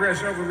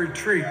progress over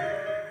retreat.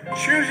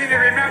 Choosing to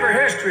remember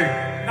history,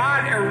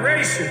 not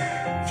erase it.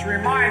 It's a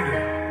reminder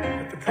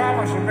that the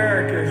promise of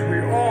America is we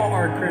all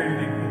are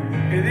created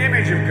equal in the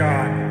image of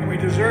God, and we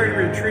deserve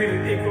to be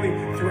treated equally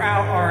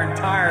throughout our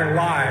entire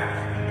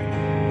lives.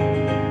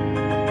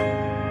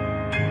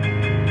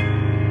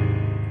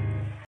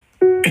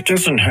 It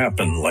doesn't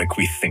happen like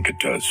we think it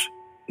does.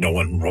 No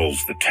one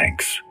rolls the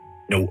tanks.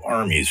 No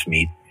armies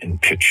meet in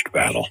pitched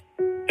battle.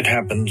 It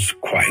happens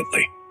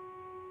quietly,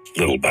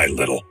 little by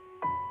little.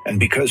 And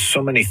because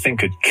so many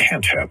think it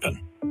can't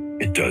happen,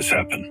 it does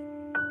happen.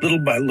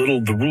 Little by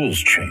little, the rules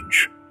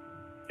change.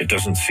 It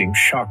doesn't seem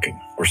shocking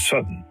or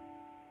sudden.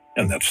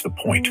 And that's the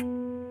point.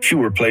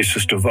 Fewer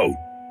places to vote,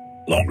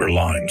 longer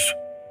lines.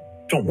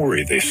 Don't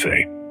worry, they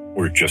say.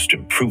 We're just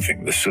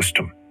improving the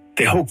system.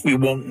 They hope we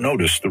won't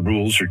notice the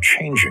rules are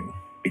changing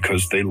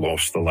because they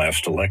lost the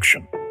last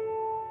election.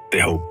 They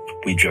hope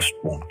we just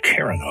won't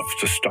care enough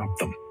to stop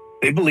them.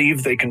 They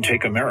believe they can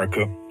take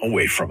America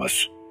away from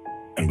us,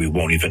 and we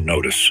won't even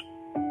notice.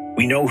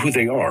 We know who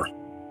they are.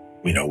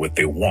 We know what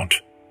they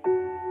want.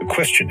 The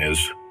question is,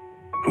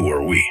 who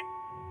are we?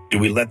 Do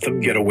we let them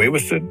get away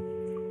with it,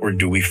 or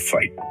do we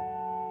fight?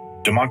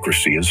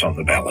 Democracy is on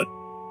the ballot.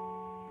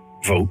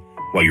 Vote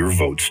while your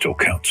vote still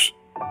counts.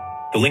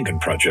 The Lincoln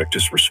Project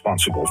is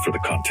responsible for the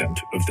content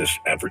of this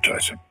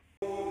advertising.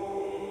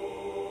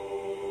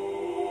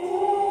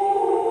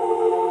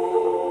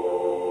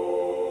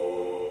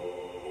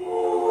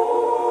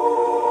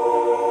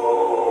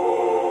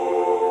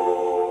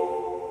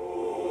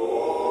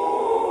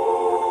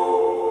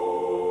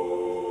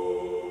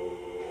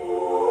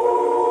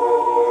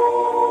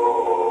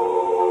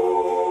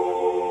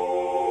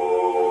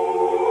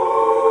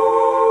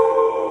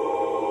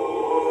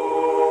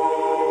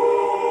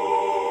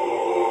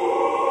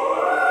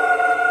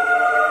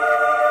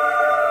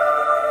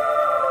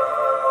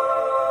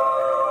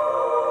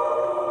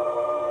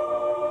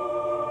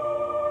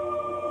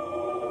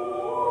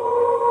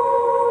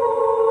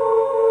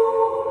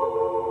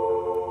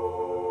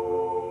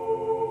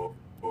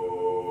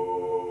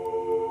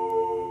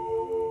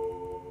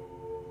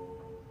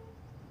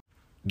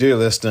 Dear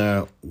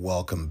listener,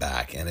 welcome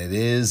back. And it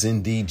is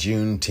indeed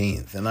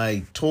Juneteenth. And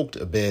I talked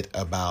a bit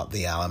about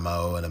the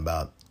Alamo and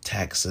about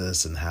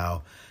Texas and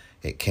how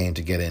it came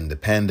to get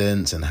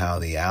independence and how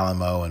the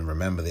Alamo, and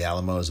remember the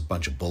Alamo is a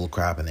bunch of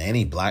bullcrap, and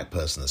any black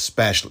person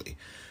especially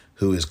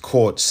who is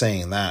caught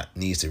saying that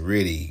needs to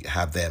really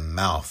have their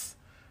mouth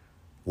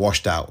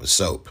washed out with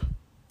soap.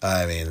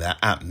 I mean,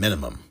 at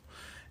minimum.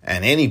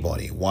 And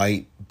anybody,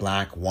 white,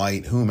 black,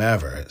 white,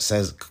 whomever,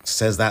 says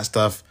that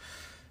stuff,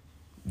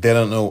 they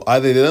don't know.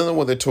 Either they don't know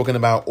what they're talking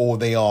about, or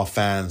they are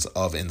fans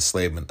of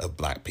enslavement of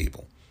black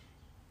people.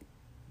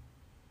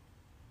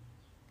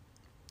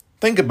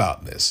 Think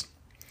about this.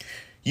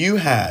 You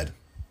had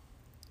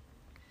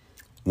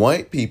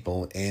white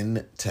people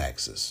in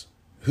Texas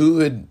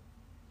they're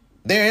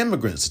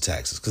immigrants to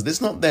Texas because it's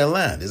not their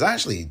land. It's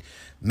actually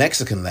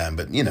Mexican land,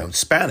 but,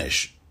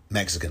 Spanish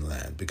Mexican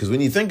land. Because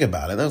when you think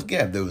about it, don't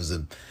forget, there was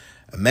a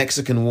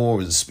Mexican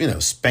war,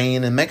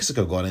 Spain and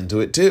Mexico got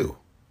into it too,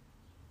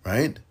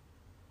 right?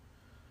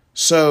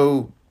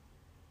 So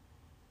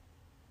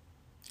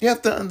you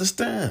have to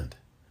understand,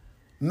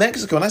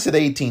 Mexico, and I said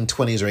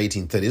 1820s or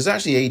 1830s, it's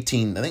actually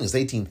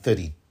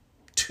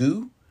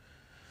 1832,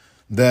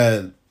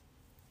 that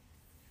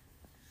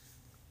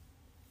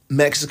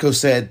Mexico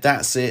said,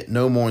 that's it,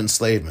 no more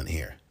enslavement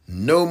here.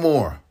 No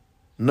more.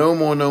 No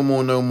more, no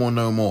more, no more,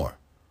 no more.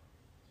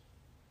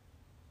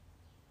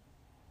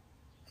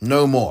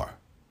 No more.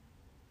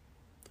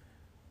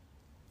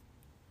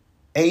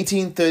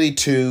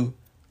 1832,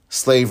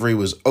 slavery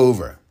was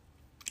over.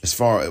 As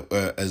far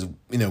as,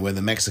 where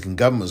the Mexican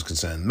government was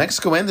concerned.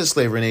 Mexico ended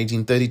slavery in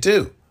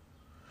 1832.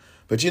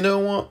 But you know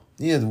what?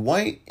 You had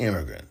white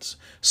immigrants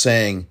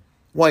saying,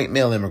 white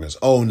male immigrants,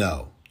 oh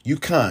no, you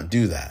can't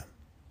do that.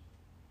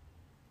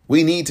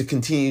 We need to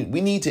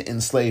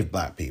enslave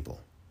black people.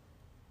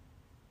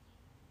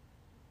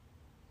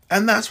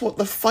 And that's what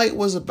the fight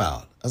was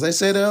about, as I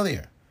said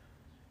earlier,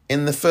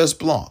 in the first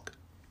block.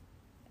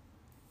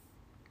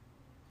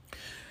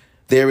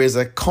 There is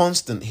a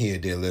constant here,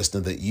 dear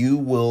listener, that you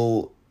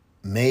will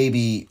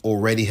maybe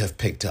already have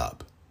picked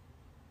up.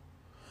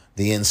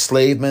 The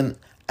enslavement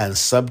and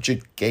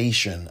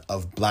subjugation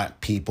of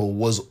black people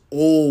was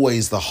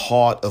always the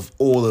heart of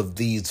all of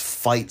these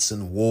fights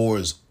and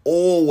wars,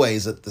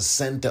 always at the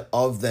center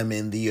of them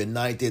in the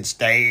United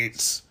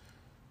States.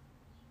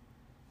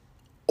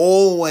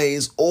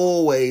 Always,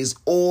 always,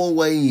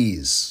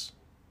 always.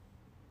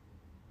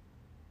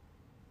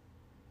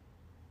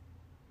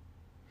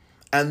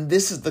 And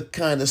this is the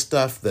kind of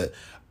stuff that,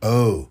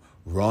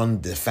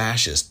 Ron the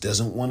fascist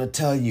doesn't want to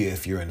tell you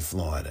if you're in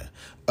Florida.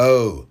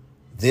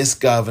 This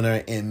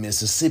governor in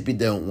Mississippi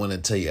don't want to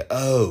tell you.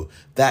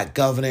 That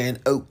governor in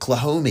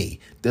Oklahoma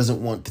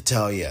doesn't want to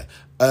tell you.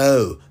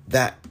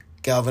 That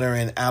governor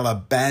in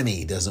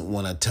Alabama doesn't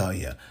want to tell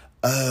you.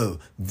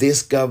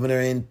 This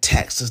governor in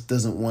Texas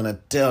doesn't want to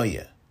tell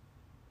you.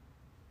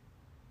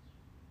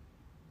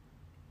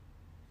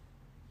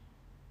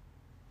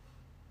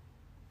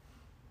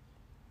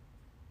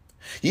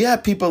 You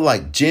have people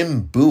like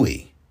Jim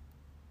Bowie,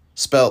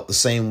 spelt the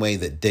same way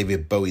that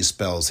David Bowie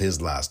spells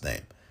his last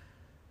name,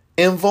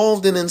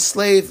 involved in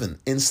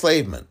enslavement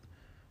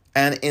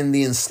and in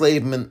the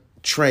enslavement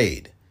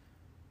trade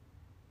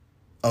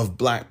of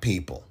black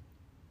people.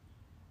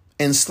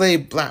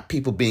 Enslaved black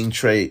people being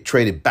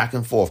traded back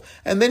and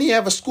forth. And then you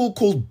have a school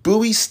called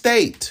Bowie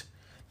State.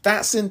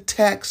 That's in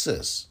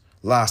Texas,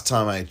 last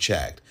time I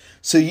checked.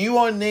 So you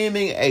are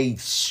naming a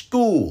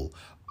school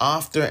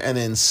after an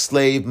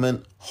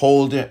enslavement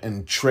holder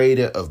and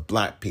trader of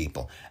black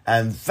people.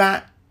 And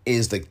that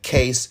is the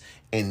case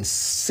in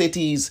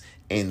cities,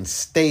 in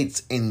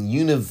states, in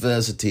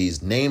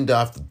universities named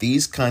after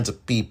these kinds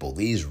of people,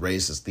 these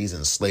racists, these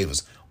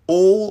enslavers,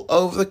 all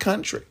over the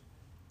country,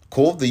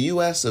 called the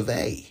US of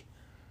A.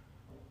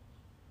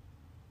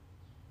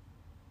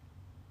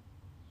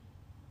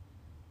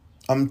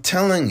 I'm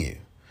telling you,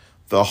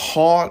 the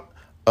heart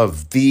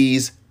of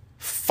these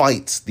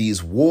fights,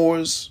 these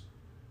wars,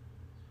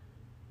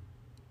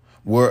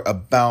 were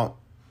about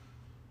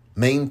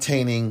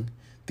maintaining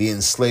the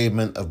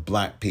enslavement of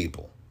black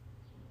people.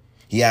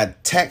 You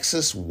had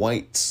Texas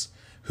whites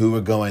who were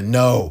going,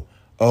 no,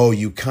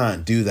 you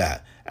can't do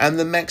that. And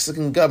the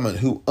Mexican government,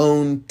 who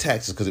owned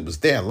Texas because it was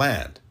their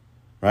land,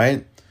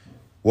 right,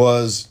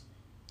 was,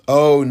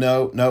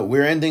 no,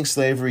 we're ending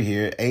slavery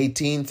here.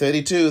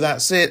 1832,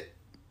 that's it.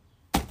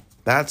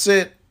 That's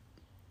it.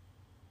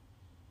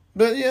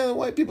 But the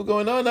white people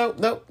going,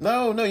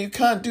 no, you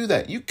can't do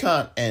that. You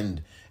can't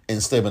end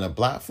enslavement of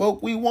black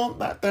folk. We want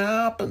that to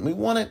happen. We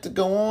want it to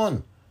go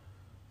on.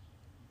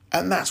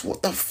 And that's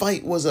what the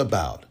fight was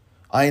about.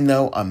 I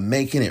know I'm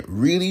making it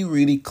really,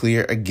 really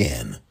clear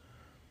again.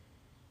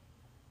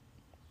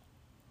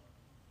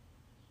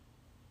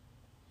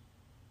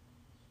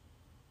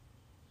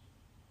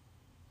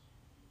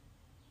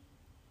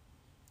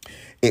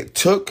 It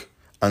took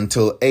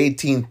until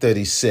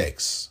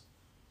 1836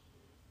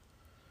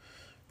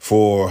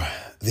 for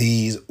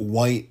these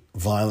white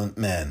violent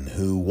men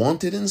who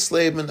wanted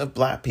enslavement of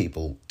black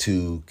people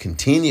to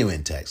continue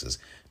in Texas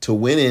to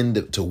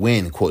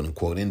win quote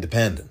unquote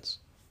independence.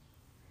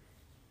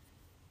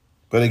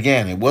 But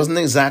again, it wasn't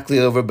exactly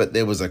over, but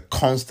there was a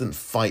constant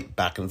fight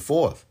back and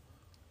forth.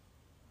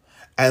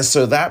 And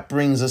so that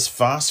brings us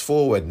fast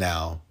forward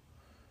now,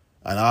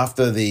 and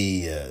after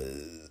the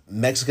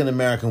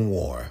Mexican-American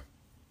War,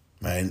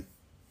 right,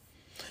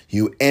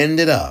 you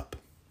ended up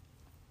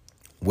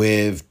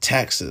with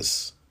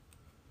Texas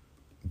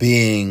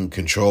being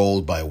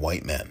controlled by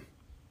white men.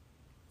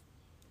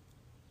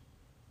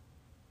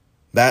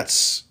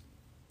 That's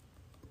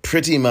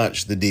pretty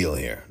much the deal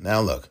here.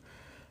 Now look,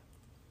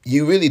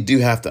 you really do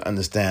have to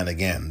understand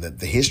again that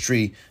the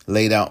history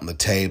laid out on the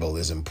table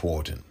is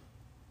important.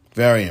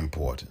 Very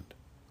important.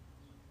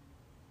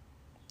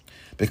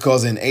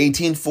 Because in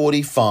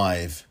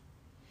 1845,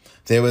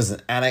 there was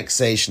an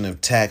annexation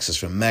of Texas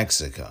from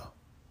Mexico.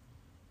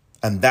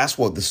 And that's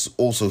what this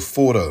also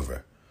fought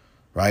over,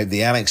 right?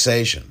 The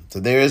annexation. So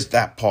there is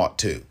that part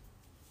too.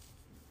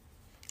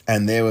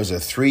 And there was a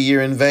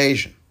 3-year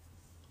invasion.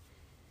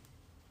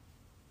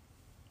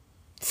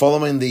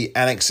 Following the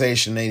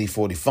annexation in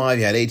 1845,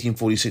 you had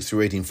 1846 through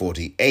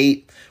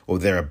 1848, or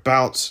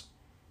thereabouts.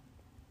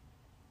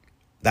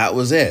 That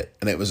was it.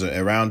 And it was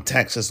around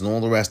Texas and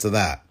all the rest of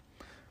that.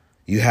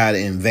 You had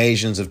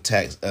invasions of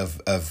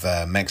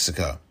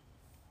Mexico.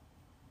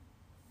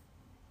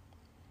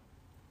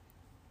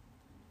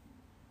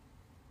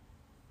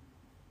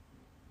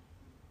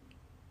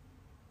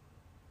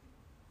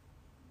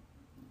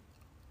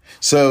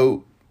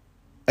 So,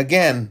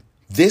 again,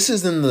 this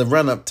is in the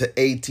run-up to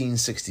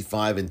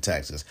 1865 in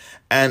Texas.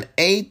 And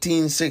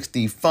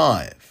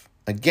 1865,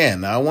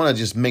 again, I want to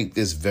just make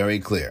this very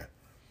clear.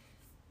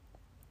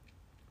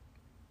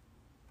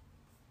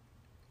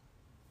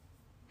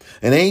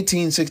 In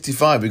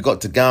 1865, we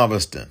got to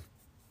Galveston.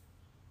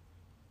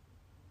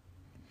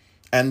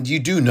 And you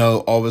do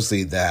know,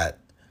 obviously, that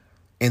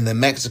in the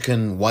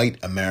Mexican White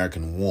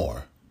American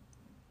War,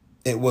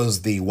 it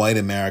was the white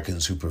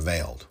Americans who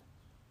prevailed.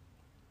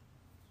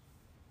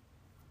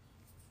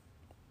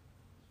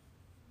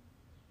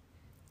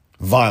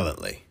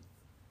 Violently.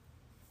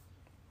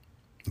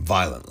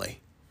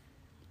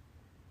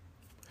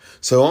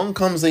 So on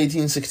comes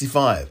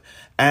 1865,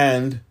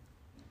 and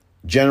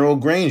General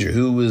Granger,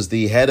 who was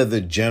the head of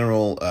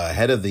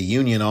the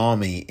Union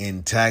Army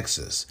in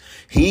Texas,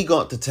 he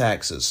got to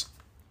Texas.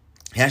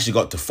 He actually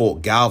got to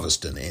Fort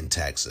Galveston in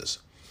Texas.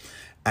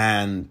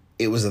 And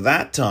it was at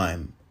that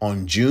time,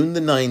 on June the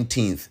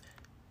 19th,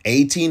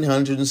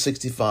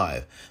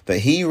 1865, that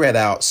he read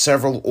out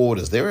several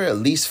orders. There were at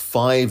least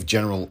 5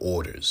 general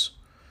orders.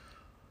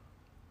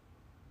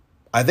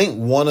 I think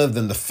one of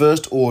them, the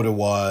first order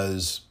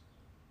was,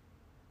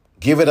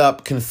 give it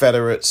up,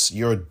 Confederates,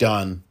 you're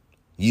done.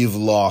 You've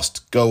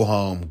lost, go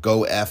home,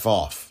 go F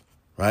off,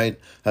 right?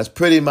 That's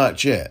pretty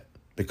much it.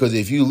 Because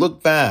if you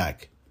look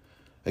back,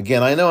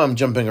 again, I know I'm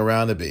jumping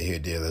around a bit here,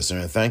 dear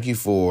listener, and thank you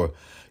for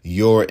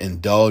your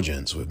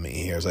indulgence with me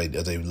here as I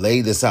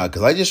lay this out,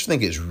 because I just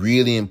think it's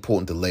really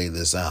important to lay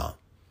this out.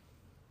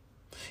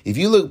 If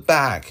you look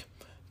back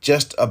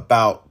just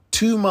about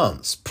 2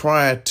 months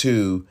prior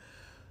to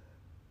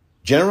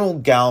General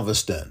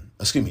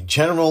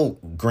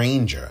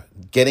Granger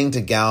getting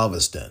to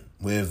Galveston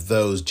with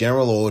those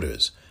general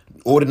orders.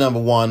 Order number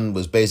 1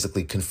 was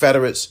basically,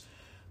 Confederates,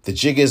 the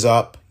jig is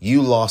up,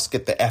 you lost,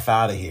 get the F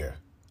out of here,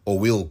 or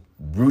we'll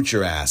root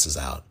your asses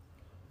out.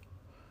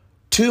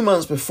 2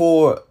 months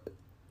before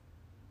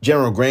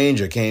General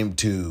Granger came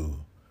to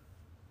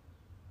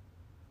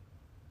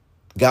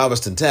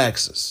Galveston,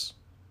 Texas,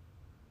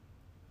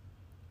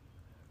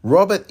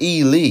 Robert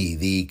E. Lee,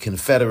 the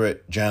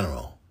Confederate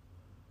general,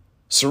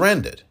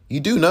 surrendered. You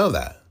do know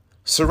that.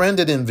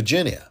 Surrendered in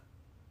Virginia.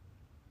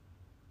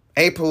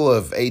 April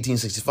of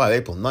 1865,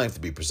 April 9th to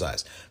be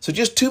precise. So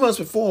just 2 months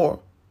before,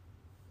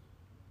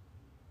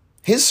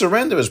 his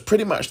surrender was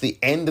pretty much the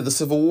end of the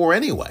Civil War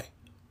anyway.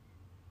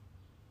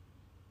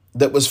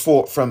 That was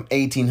fought from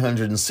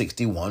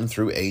 1861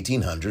 through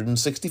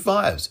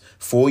 1865's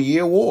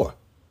 4-year war.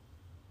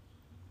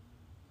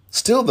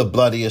 Still the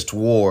bloodiest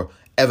war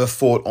ever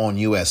fought on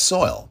U.S.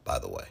 soil, by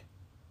the way.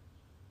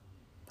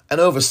 And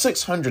over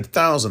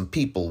 600,000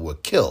 people were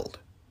killed.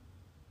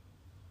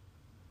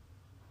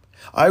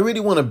 I really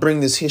want to bring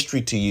this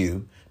history to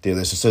you, dear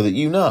listeners, so that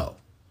you know.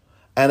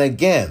 And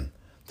again,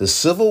 the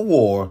Civil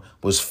War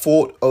was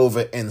fought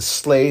over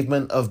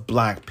enslavement of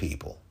black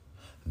people.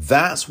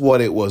 That's what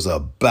it was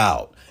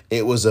about.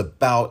 It was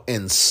about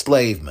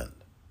enslavement.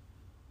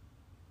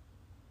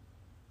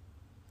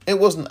 It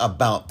wasn't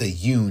about the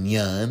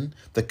Union,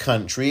 the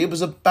country. It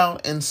was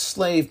about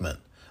enslavement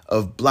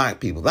of black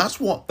people. That's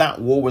what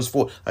that war was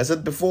for. I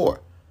said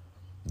before,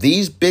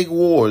 these big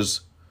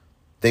wars,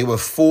 they were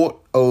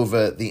fought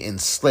over the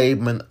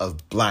enslavement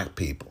of black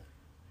people.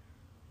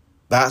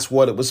 That's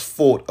what it was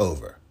fought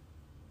over.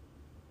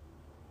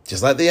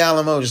 Just like the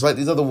Alamo, just like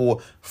these other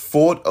wars,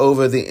 fought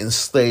over the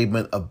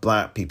enslavement of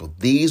black people.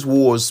 These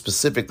wars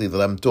specifically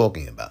that I'm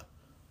talking about.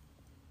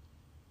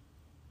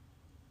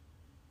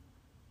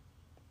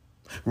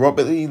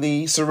 Robert E.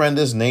 Lee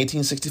surrenders in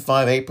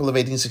 1865, April of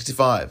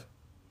 1865.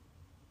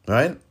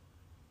 right?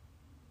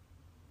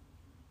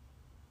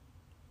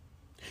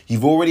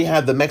 You've already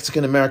had the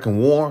Mexican-American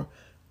War,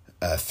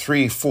 a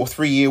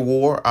three-year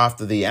war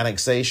after the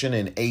annexation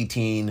in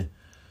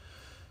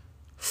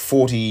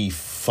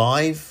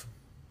 1845,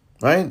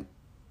 right?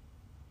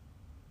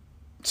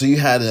 So you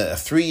had a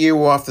 3-year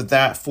war after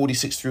that,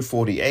 46 through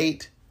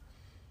 48.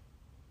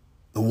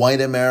 The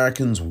white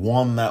Americans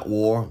won that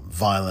war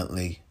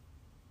violently,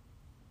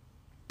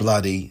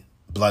 bloody,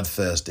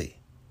 bloodthirsty.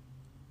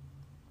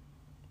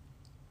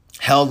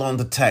 Held on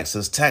to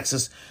Texas.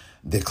 Texas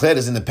declared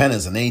its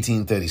independence in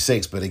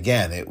 1836, but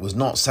again, it was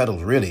not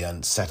settled, really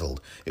unsettled.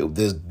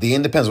 The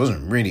independence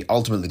wasn't really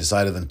ultimately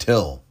decided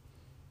until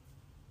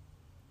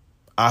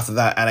after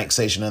that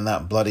annexation and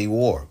that bloody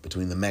war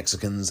between the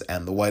Mexicans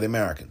and the white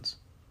Americans.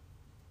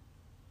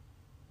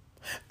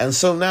 And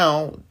so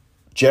now,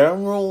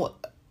 General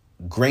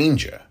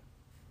Granger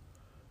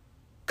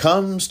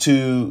comes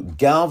to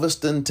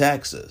Galveston,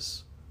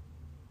 Texas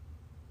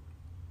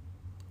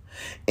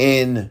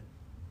on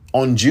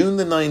June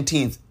the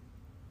 19th,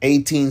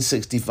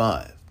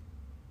 1865,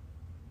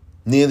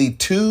 nearly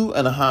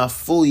 2.5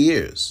 full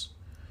years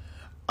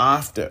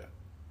after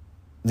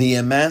the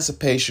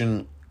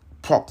Emancipation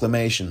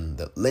Proclamation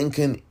that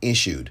Lincoln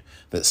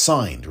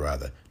signed,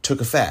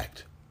 took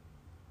effect.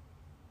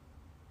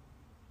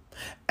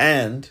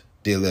 And,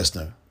 dear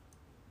listener,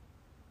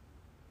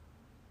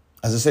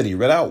 as I said, he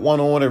read out one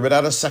order, read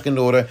out a second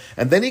order,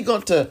 and then he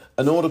got to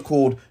an order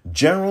called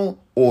General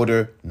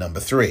Order Number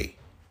 3.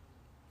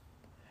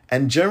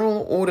 And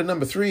General Order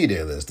Number 3,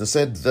 dear listener,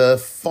 said the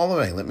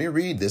following. Let me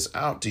read this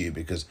out to you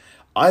because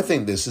I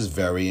think this is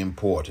very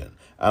important.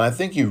 And I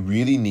think you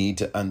really need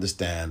to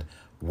understand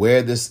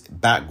where this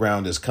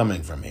background is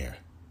coming from here.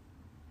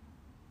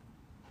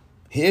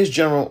 Here's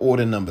General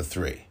Order Number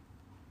 3.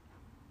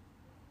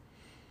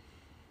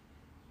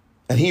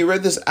 And he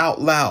read this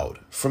out loud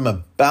from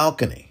a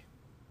balcony.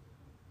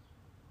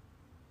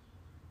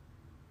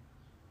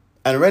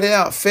 And read it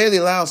out fairly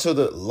loud so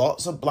that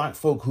lots of black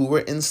folk who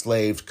were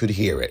enslaved could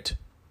hear it.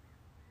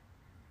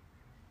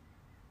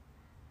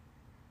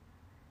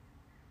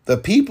 The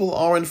people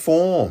are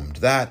informed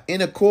that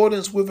in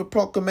accordance with a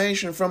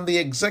proclamation from the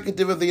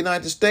Executive of the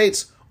United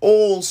States,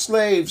 all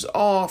slaves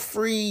are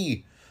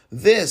free.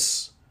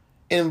 This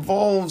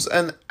involves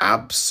an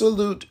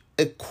absolute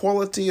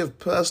equality of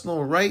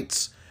personal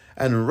rights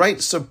and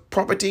rights of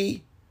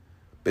property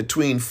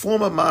between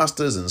former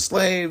masters and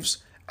slaves,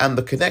 and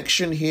the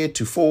connection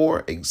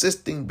heretofore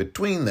existing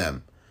between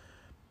them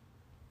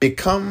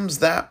becomes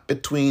that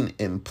between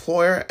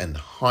employer and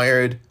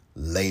hired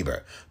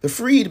labor. The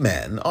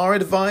freedmen are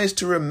advised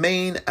to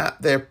remain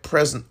at their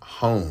present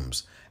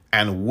homes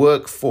and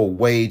work for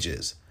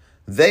wages.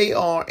 They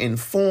are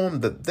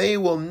informed that they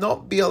will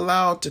not be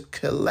allowed to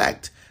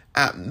collect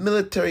at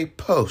military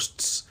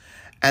posts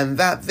and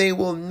that they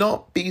will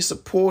not be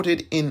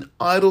supported in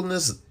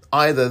idleness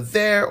either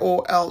there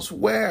or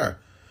elsewhere,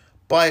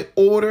 by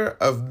order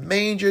of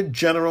Major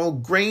General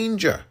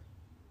Granger.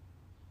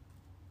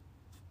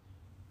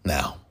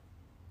 Now,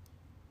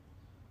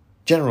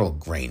 General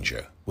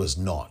Granger was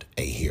not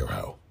a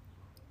hero.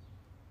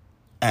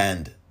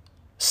 And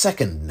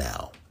second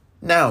now,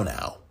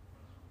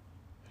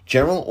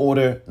 General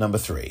Order Number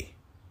 3,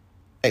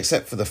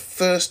 except for the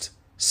first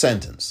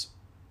sentence,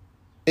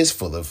 is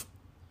full of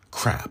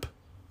crap.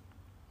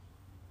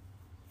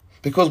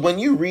 Because when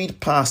you read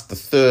past the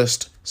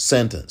first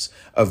sentence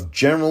of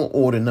General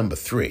Order Number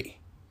 3,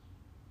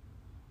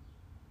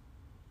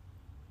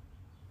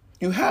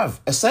 you have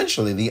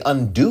essentially the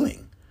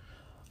undoing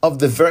of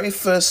the very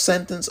first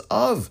sentence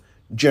of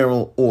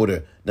General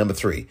Order Number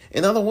 3.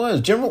 In other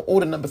words, General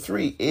Order Number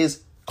 3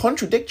 is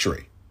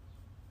contradictory.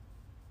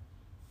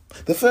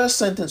 The first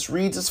sentence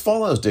reads as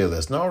follows, dear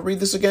listener. I'll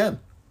read this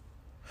again.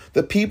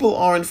 The people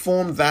are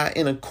informed that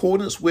in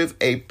accordance with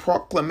a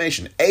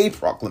proclamation,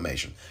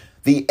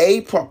 the A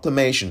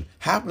proclamation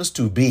happens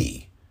to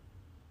be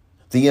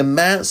the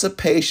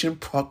Emancipation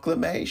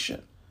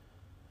Proclamation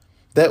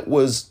that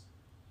was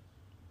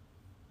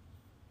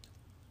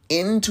put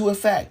into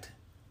effect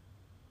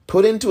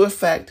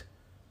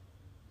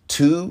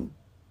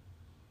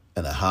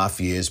 2.5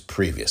 years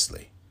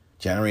previously,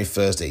 January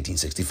 1st,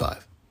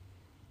 1865.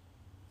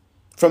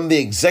 From the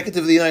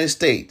Executive of the United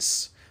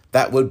States,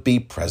 that would be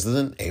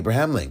President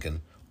Abraham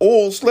Lincoln,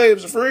 all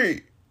slaves are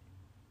free.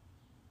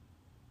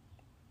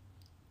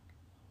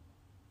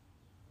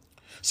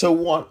 So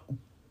what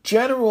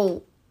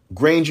General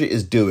Granger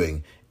is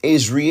doing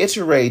is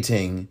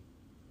reiterating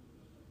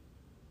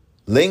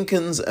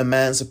Lincoln's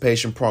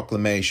Emancipation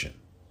Proclamation.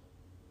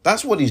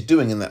 That's what he's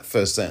doing in that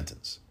first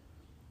sentence.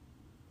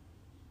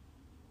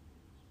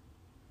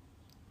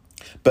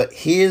 But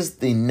here's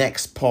the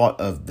next part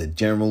of the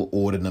General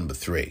Order Number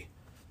 3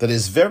 that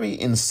is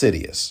very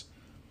insidious.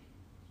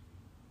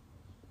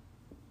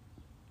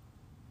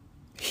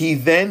 He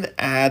then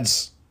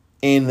adds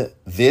in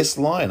this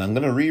line, I'm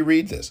going to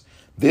reread this.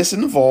 This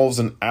involves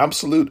an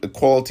absolute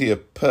equality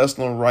of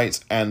personal rights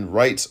and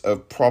rights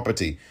of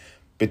property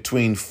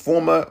between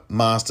former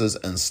masters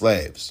and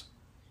slaves.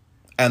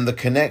 and the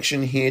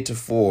connection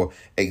heretofore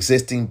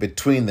existing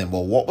between them.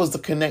 Well, what was the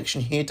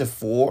connection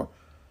heretofore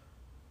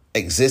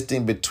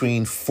existing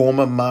between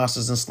former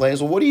masters and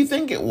slaves? Well, what do you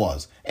think it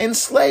was?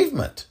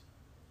 Enslavement.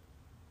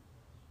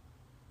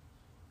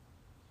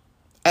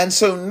 And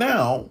so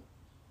now,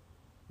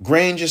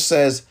 Granger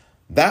says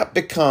that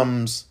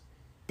becomes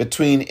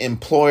between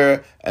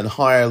employer and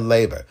hire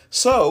labor.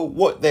 So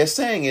what they're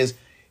saying is,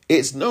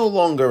 it's no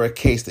longer a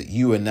case that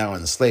you are now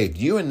enslaved.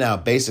 You are now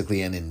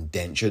basically an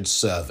indentured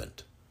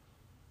servant.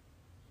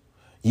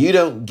 You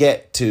don't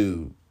get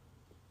to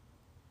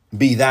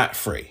be that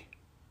free.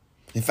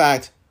 In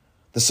fact,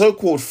 the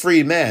so-called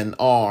freed men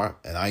are,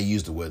 and I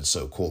use the word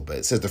so-called, but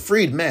it says the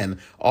freed men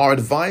are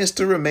advised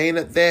to remain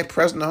at their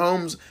present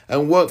homes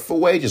and work for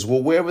wages.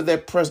 Well, where were their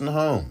present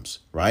homes,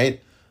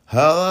 right?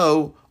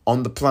 Hello,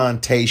 on the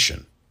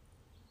plantation.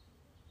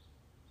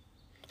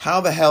 How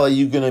the hell are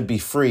you going to be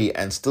free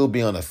and still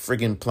be on a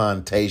friggin'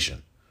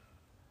 plantation?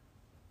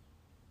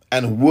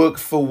 And work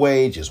for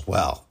wages?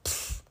 Well,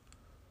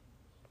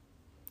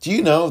 do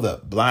you know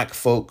that black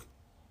folk,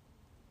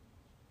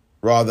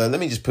 rather, let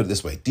me just put it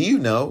this way. Do you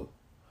know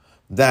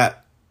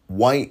that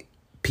white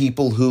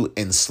people who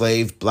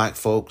enslaved black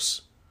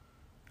folks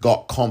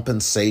got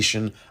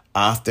compensation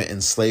after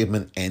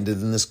enslavement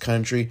ended in this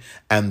country,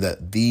 and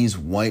that these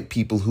white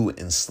people who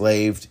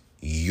enslaved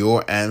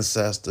your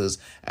ancestors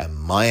and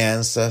my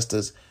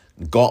ancestors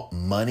got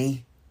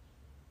money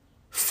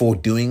for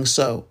doing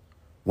so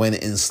when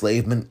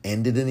enslavement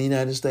ended in the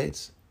United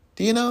States?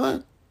 Do you know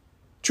that?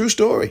 True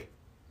story.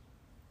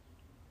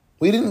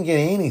 We didn't get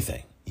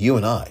anything, you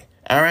and I.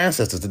 Our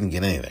ancestors didn't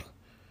get anything.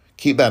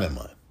 Keep that in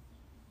mind.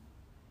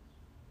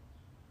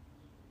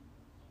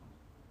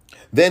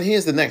 Then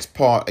here's the next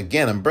part.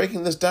 Again, I'm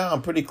breaking this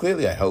down pretty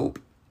clearly, I hope.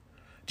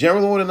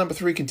 General Order number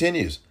 3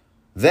 continues.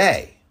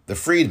 They, the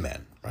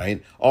freedmen,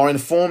 right, are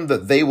informed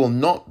that they will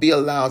not be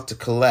allowed to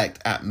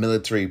collect at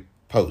military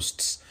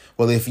posts.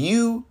 Well, if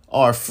you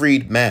are a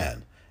freed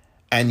man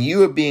and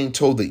you are being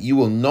told that you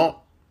will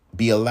not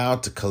be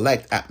allowed to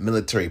collect at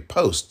military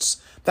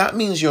posts, that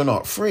means you're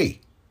not free.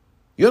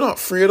 You're not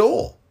free at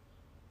all.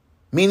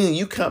 Meaning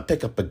you can't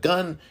pick up a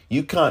gun,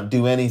 you can't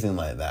do anything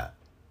like that.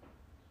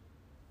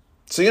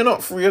 So you're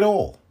not free at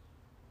all.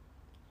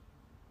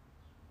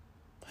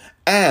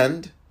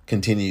 And,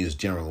 continues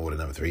General Order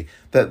number 3,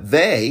 that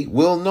they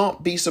will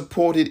not be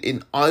supported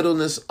in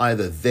idleness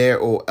either there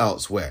or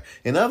elsewhere.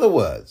 In other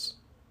words,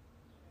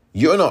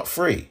 you're not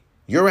free.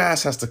 Your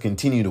ass has to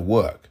continue to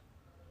work.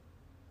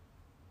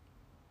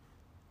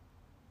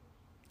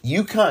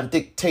 You can't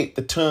dictate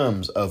the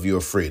terms of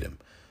your freedom.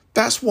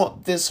 That's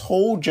what this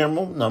whole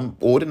General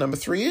Order number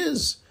 3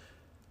 is.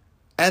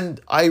 And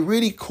I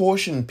really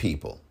caution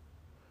people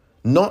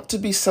not to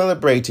be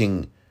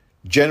celebrating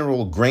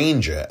General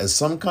Granger as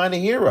some kind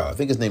of hero. I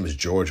think his name is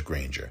George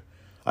Granger.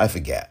 I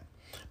forget.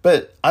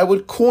 But I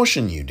would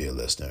caution you, dear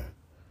listener,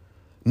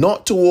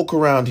 not to walk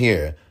around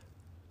here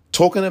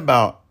talking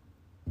about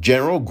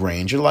General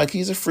Granger like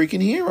he's a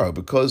freaking hero,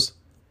 because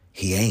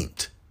he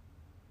ain't.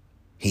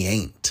 He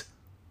ain't.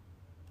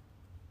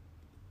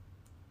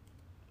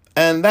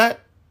 And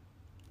that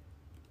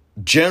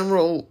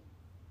General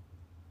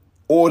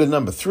Order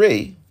number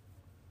 3,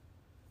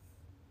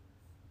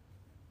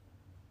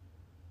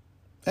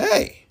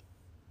 hey,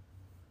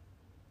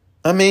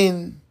 I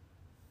mean,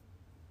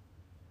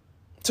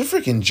 it's a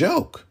freaking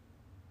joke.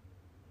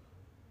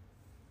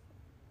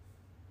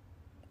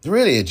 It's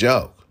really a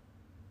joke.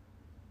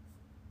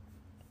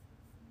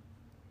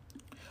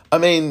 I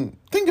mean,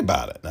 think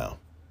about it now.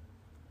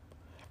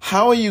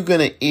 How are you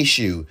going to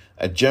issue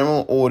a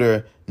General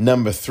Order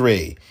number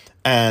 3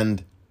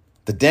 and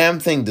the damn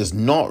thing does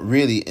not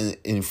really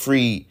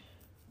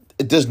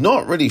it does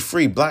not really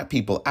free black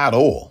people at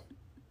all?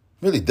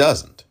 It really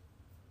doesn't.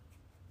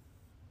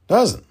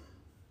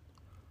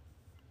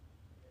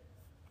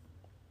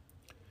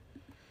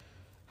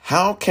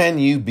 How can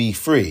you be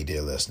free,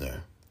 dear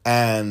listener,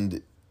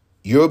 and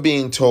you're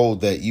being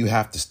told that you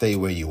have to stay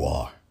where you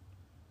are?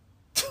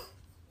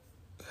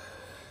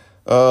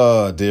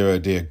 Oh, dear, oh,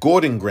 dear.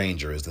 Gordon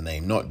Granger is the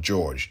name, not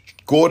George.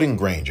 Gordon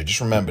Granger. Just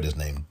remember his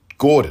name.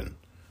 Gordon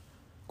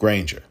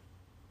Granger.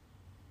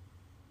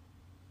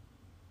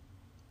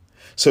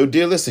 So,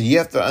 dear listener, you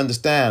have to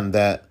understand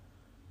that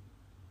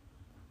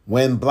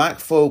when black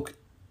folk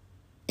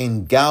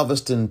in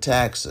Galveston,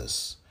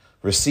 Texas,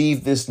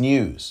 received this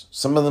news,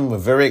 some of them were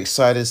very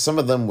excited. Some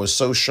of them were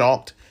so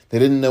shocked they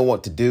didn't know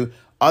what to do.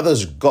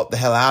 Others got the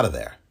hell out of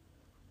there.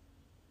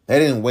 They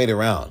didn't wait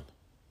around.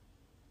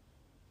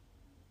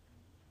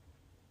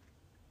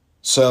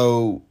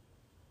 So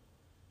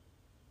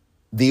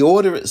the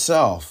order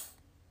itself,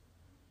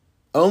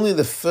 only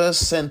the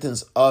first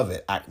sentence of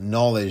it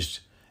acknowledged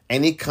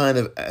any kind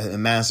of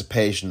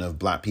emancipation of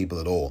black people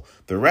at all.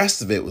 The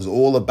rest of it was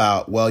all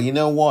about, well, you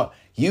know what?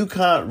 You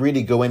can't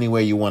really go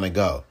anywhere you want to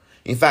go.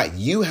 In fact,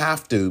 you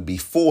have to be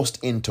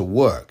forced into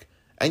work,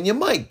 and you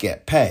might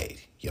get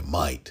paid. You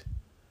might.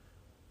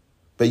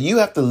 But you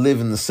have to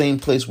live in the same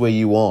place where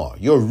you are.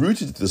 You're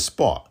rooted to the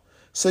spot.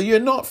 So you're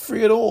not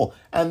free at all.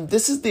 And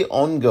this is the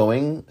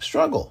ongoing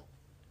struggle.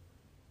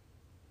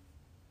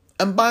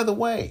 And by the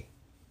way,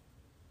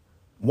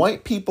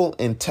 white people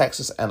in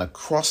Texas and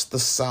across the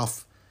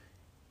South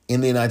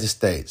in the United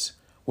States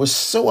were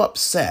so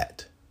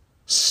upset,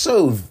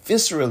 so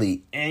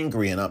viscerally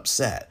angry and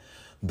upset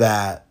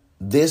that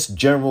this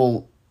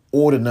General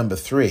Order number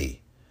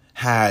 3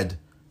 had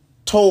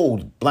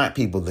told black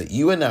people that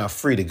you are now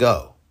free to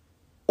go,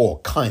 or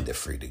kind of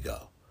free to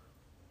go.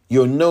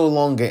 You're no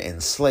longer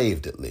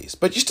enslaved, at least,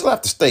 but you still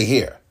have to stay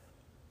here.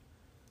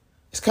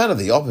 It's kind of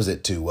the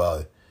opposite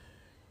to,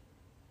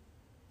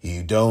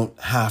 you don't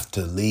have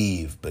to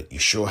leave, but you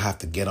sure have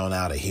to get on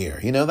out of here.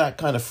 You know that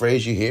kind of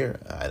phrase you hear?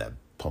 I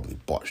probably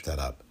botched that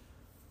up.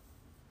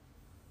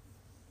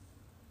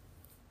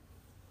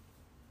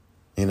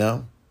 You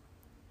know?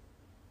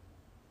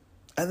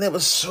 And there were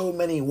so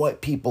many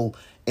white people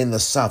in the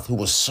South who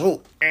were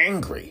so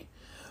angry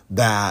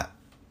that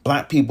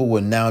black people were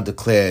now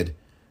declared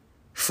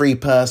free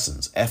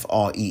persons,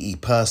 F-R-E-E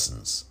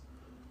persons,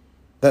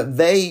 that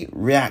they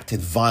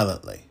reacted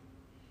violently.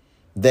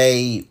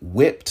 They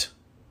whipped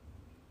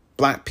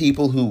black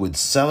people who would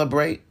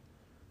celebrate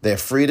their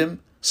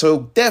freedom.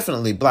 So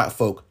definitely black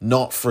folk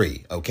not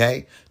free,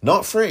 okay?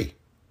 Not free.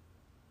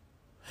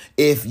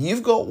 If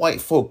you've got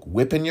white folk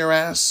whipping your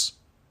ass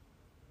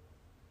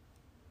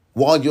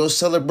while you're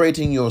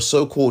celebrating your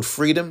so-called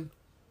freedom,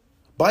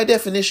 by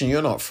definition,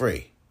 you're not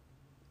free.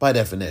 By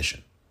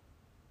definition.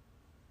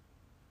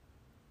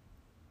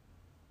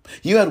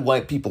 You had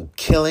white people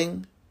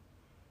killing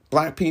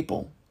black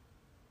people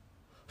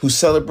who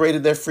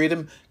celebrated their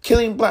freedom,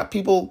 killing black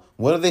people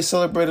whether they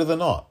celebrated or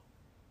not.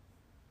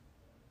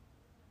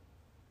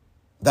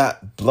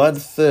 That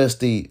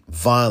bloodthirsty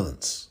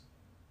violence,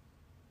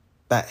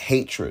 that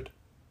hatred,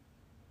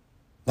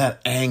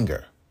 that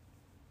anger.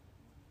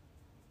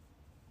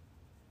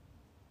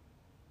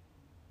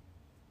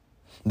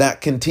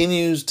 That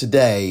continues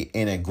today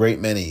in a great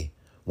many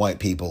white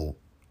people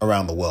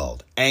around the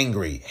world.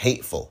 Angry,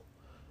 hateful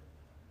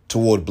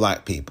toward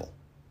black people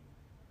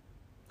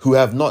who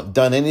have not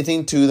done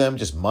anything to them,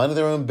 just minding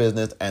their own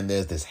business. And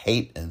there's this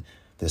hate and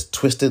this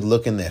twisted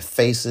look in their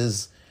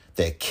faces.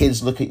 Their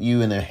kids look at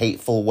you in a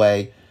hateful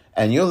way.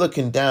 And you're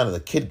looking down at the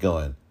kid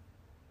going,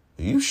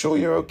 are you sure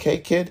you're okay,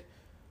 kid?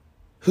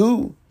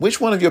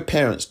 Which one of your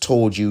parents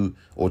told you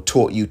or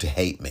taught you to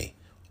hate me?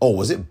 Oh,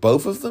 was it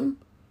both of them?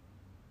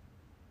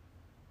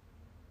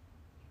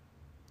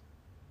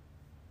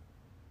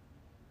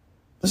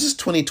 This is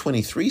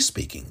 2023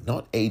 speaking,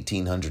 not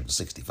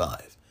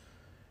 1865.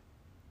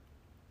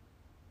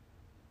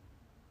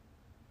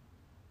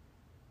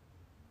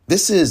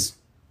 This is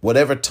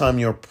whatever time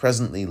you're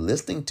presently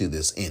listening to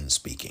this in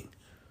speaking.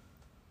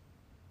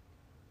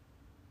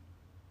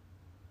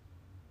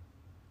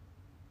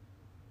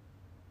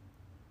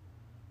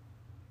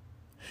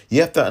 You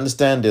have to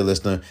understand, dear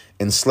listener,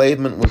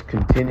 enslavement was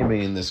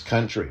continuing in this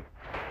country.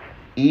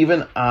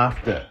 Even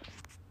after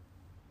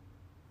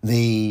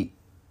the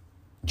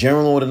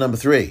General Order number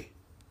 3,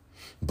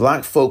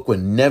 black folk were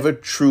never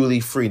truly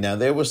free. Now,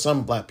 there were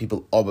some black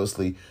people,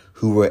 obviously,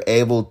 who were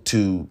able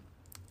to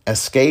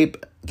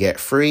escape, get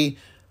free.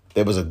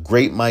 There was a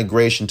great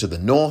migration to the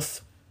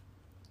north.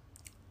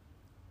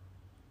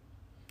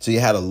 So you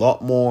had a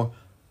lot more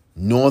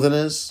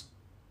northerners,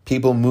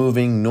 people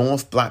moving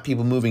north, black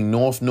people moving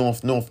north,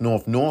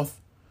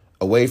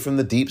 away from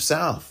the deep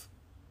south.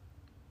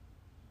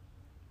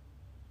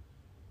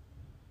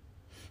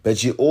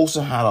 But you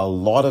also had a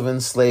lot of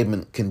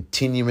enslavement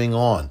continuing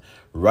on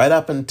right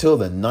up until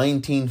the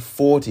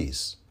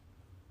 1940s.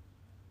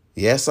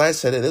 Yes, I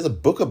said it. There's a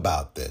book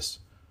about this.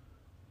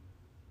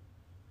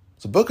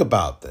 It's a book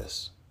about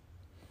this.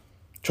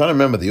 I'm trying to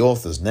remember the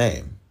author's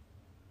name.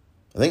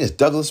 I think it's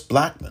Douglas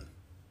Blackman.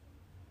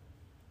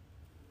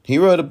 He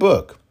wrote a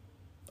book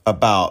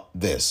about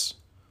this,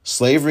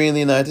 slavery in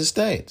the United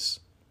States.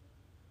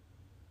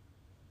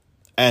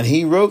 And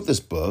he wrote this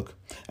book,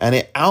 and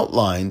it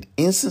outlined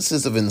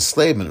instances of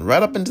enslavement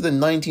right up into the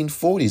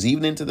 1940s,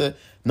 even into the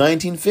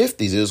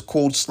 1950s. It was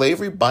called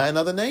Slavery by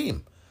Another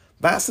Name.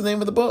 That's the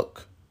name of the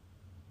book.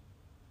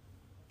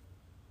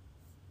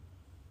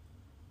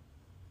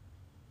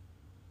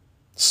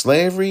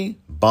 Slavery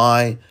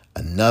by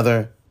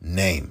Another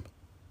Name.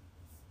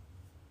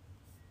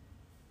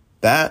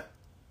 That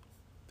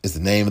is the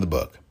name of the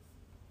book.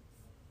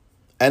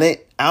 And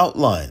it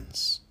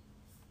outlines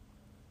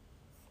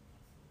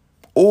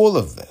all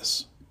of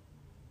this.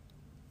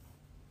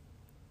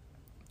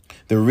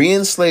 The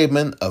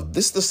re-enslavement of,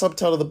 this is the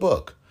subtitle of the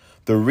book,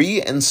 the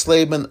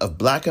re-enslavement of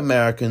black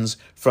Americans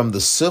from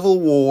the Civil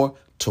War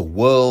to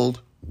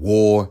World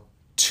War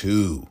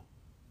II.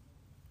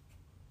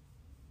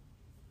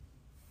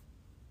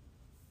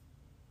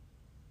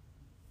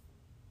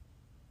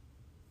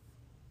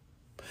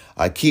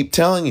 I keep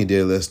telling you,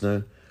 dear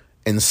listener,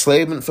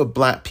 enslavement for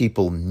black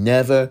people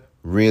never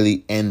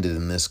really ended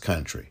in this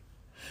country.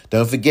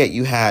 Don't forget,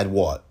 you had,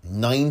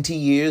 90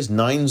 years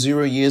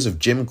of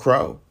Jim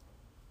Crow?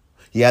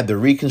 You had the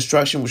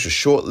Reconstruction, which was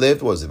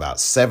short-lived, was about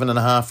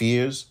 7.5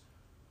 years.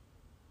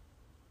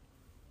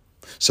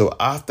 So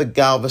after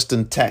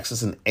Galveston,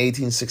 Texas in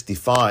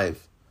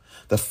 1865,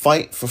 The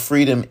fight for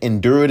freedom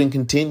endured and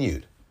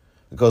continued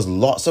because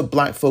lots of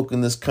black folk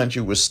in this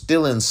country were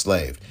still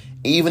enslaved,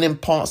 even in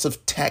parts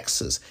of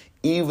Texas,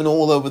 even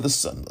all over the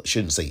sun. I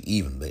shouldn't say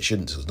even, they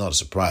shouldn't, it's not a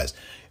surprise.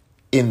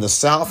 In the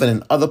South and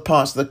in other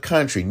parts of the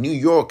country, New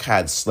York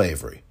had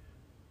slavery.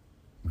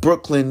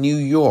 Brooklyn, New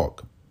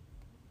York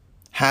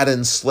had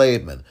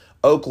enslavement.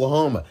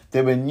 Oklahoma,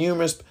 there were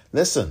numerous.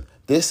 Listen,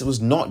 this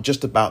was not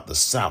just about the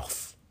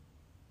South.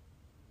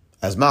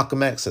 As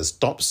Malcolm X says,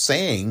 stop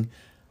saying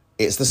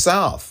it's the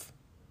South.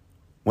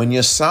 When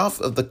you're south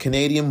of the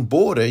Canadian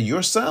border,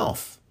 you're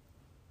south.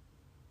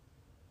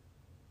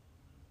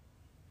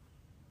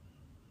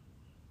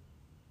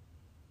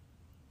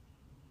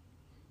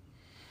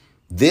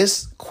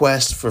 This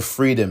quest for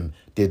freedom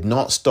did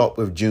not stop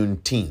with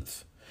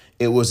Juneteenth.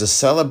 It was a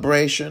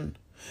celebration.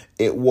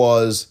 It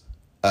was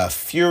a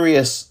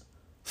furious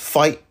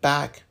fight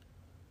back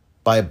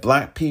by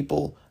black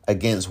people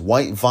against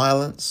white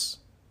violence.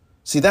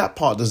 See, that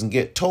part doesn't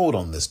get told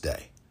on this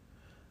day.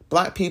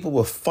 Black people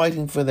were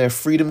fighting for their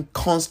freedom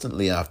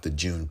constantly after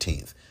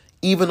Juneteenth,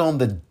 even on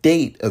the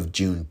date of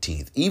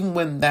Juneteenth, even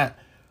when that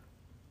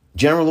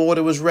general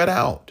order was read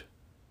out.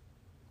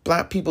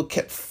 Black people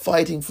kept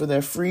fighting for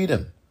their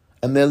freedom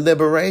and their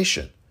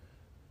liberation.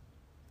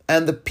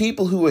 And the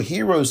people who are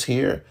heroes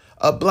here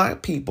are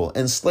black people,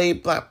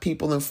 enslaved black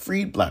people and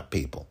freed black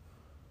people.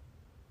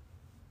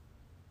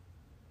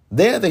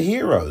 They're the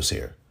heroes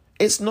here.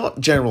 It's not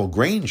General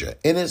Granger,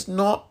 and it's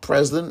not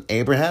President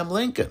Abraham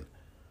Lincoln.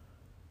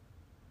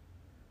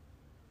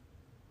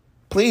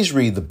 Please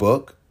read the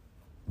book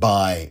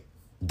by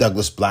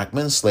Douglas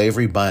Blackman,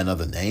 Slavery by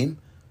Another Name.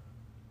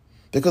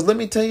 Because let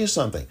me tell you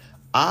something.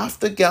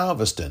 After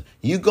Galveston,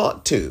 you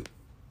got to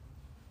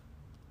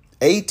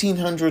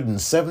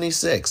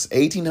 1876,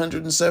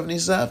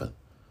 1877.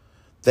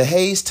 The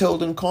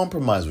Hayes-Tilden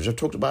Compromise, which I've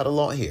talked about a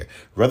lot here.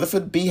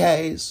 Rutherford B.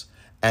 Hayes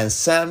and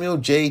Samuel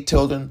J.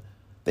 Tilden,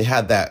 they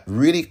had that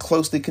really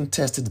closely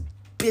contested,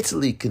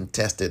 bitterly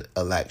contested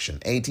election,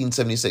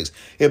 1876.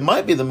 It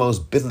might be the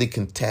most bitterly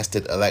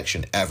contested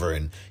election ever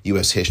in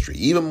U.S. history,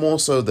 even more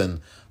so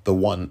than the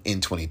one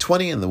in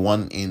 2020 and the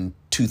one in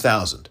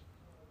 2000.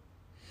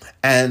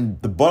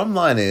 And the bottom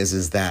line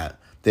is that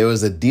there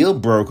was a deal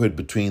brokered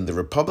between the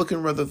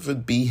Republican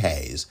Rutherford B.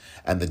 Hayes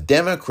and the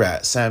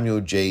Democrat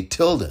Samuel J.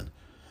 Tilden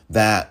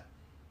that,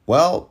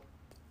 well,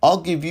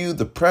 I'll give you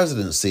the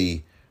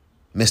presidency,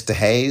 Mr.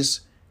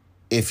 Hayes,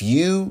 if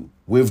you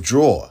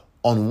withdraw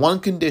on one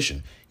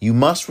condition. You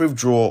must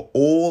withdraw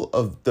all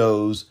of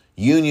those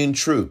Union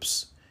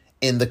troops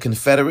in the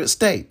Confederate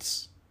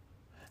States.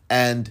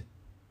 And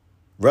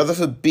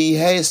Rutherford B.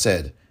 Hayes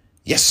said,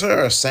 yes,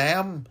 sir,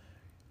 Sam.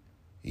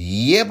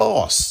 Yeah,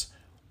 boss.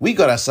 We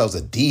got ourselves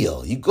a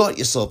deal. You got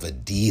yourself a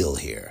deal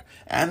here.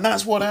 And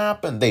that's what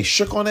happened. They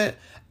shook on it.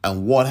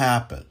 And what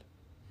happened?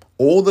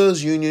 All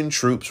those Union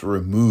troops were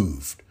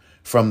removed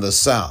from the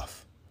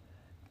South.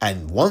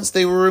 And once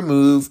they were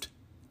removed,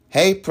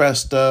 hey,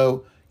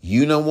 presto,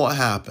 you know what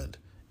happened.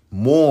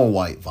 More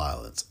white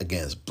violence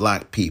against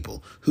black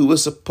people who were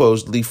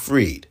supposedly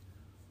freed.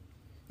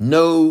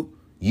 No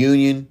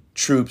Union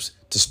troops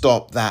to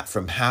stop that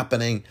from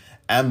happening.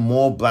 And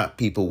more black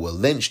people were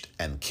lynched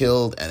and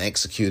killed and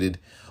executed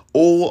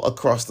all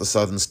across the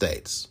southern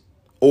states.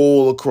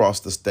 All across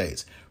the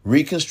states.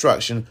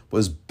 Reconstruction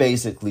was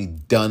basically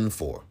done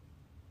for.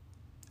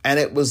 And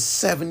it was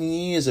 7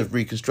 years of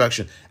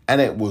Reconstruction.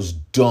 And it was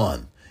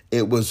done.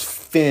 It was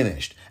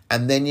finished.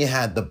 And then you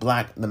had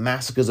the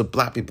massacres of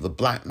black people, the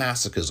black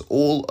massacres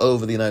all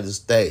over the United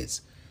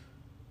States.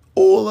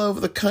 All over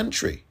the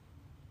country.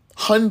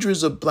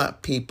 Hundreds of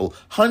black people,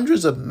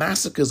 hundreds of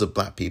massacres of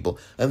black people,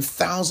 and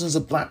thousands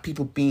of black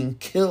people being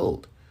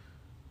killed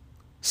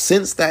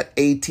since that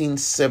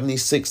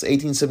 1876,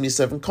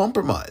 1877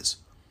 compromise.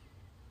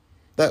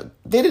 That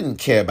they didn't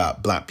care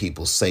about black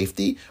people's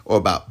safety or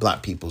about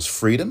black people's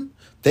freedom.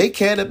 They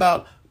cared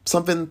about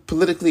something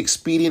politically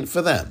expedient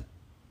for them.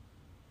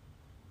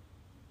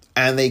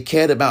 And they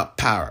cared about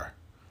power.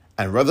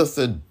 And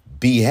Rutherford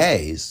B.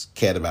 Hayes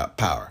cared about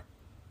power.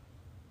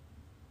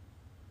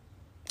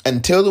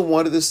 And Tilden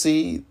wanted to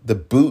see the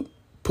boot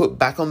put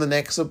back on the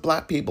necks of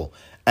black people.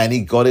 And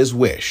he got his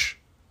wish.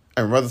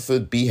 And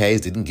Rutherford B.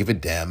 Hayes didn't give a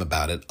damn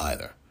about it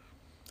either.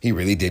 He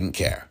really didn't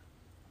care.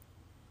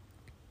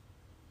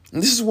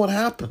 And this is what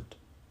happened.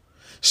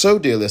 So,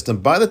 dear listener,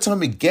 by the time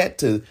we get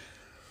to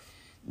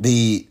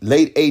the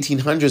late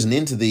 1800s and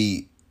into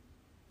the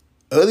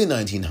early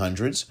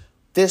 1900s,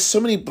 there's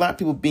so many black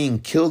people being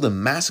killed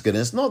and massacred.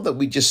 And it's not that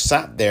we just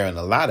sat there and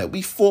allowed it.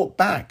 We fought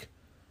back.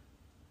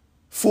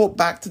 Fought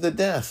back to the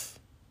death.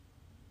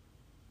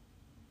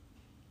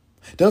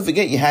 Don't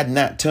forget you had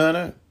Nat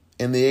Turner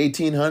in the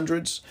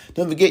 1800s.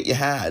 Don't forget you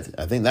had,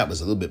 I think that was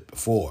a little bit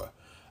before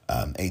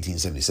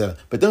 1877.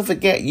 But don't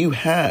forget you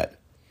had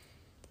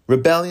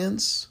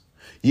rebellions.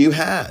 You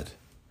had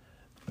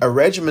a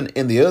regiment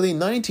in the early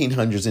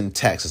 1900s in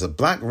Texas, a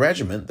black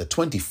regiment, the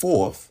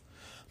 24th,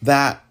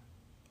 that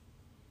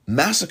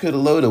massacred a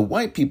load of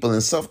white people in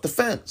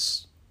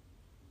self-defense.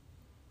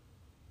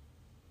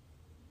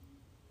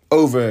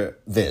 over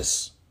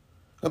this.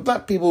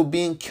 Black people were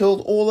being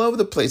killed all over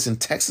the place in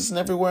Texas and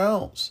everywhere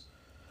else.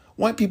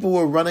 White people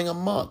were running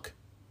amok.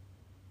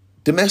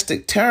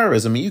 Domestic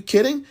terrorism, are you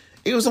kidding?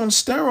 It was on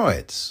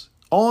steroids.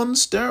 On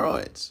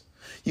steroids.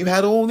 You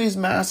had all these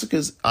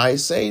massacres, I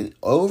say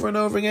over and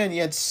over again.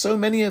 You had so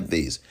many of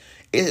these.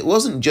 It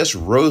wasn't just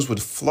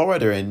Rosewood,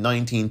 Florida in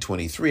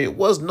 1923. It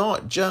was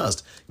not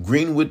just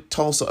Greenwood,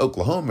 Tulsa,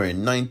 Oklahoma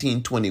in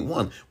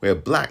 1921, where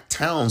black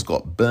towns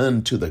got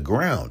burned to the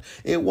ground.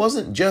 It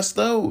wasn't just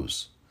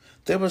those.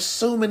 There were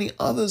so many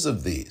others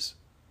of these.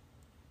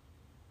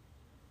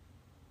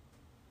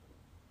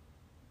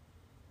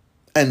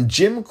 And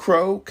Jim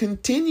Crow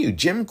continued.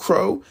 Jim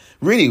Crow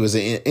really was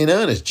in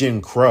earnest.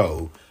 Jim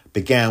Crow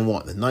began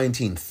what? The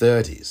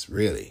 1930s,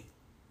 really.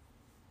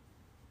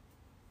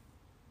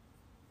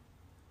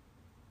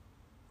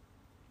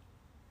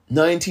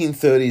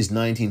 1930s,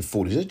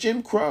 1940s.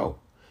 Jim Crow.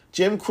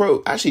 Jim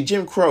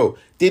Crow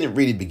didn't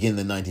really begin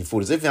in the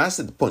 1940s. I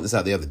said to point this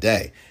out the other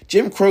day.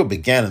 Jim Crow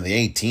began in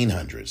the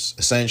 1800s,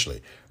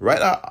 essentially.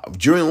 Right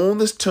during all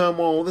this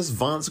turmoil, all this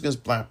violence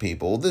against black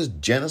people, all this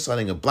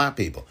genociding of black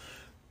people.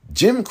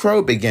 Jim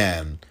Crow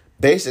began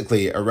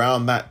basically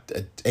around that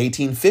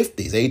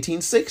 1850s,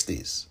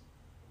 1860s.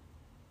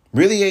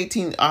 Really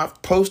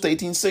post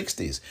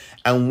 1860s.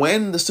 And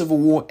when the Civil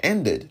War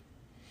ended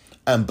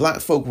and black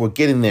folk were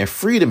getting their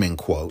freedom in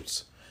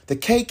quotes, the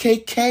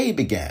KKK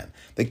began.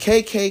 The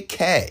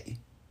KKK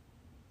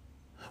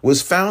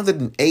was founded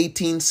in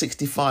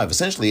 1865,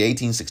 essentially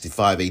 1865,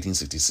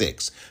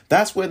 1866.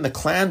 That's when the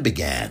Klan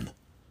began.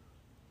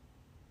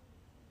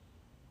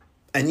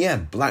 And yeah,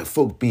 black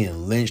folk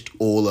being lynched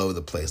all over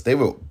the place. We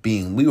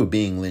were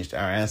being lynched.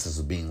 Our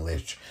ancestors were being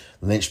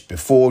lynched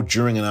before,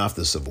 during, and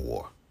after the Civil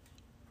War.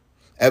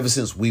 Ever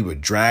since we were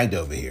dragged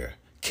over here,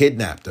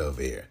 kidnapped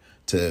over here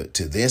to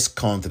this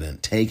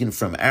continent, taken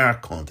from our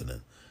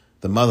continent,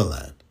 the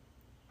motherland.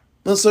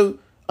 And so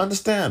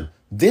understand,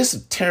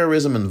 this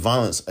terrorism and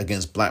violence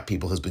against black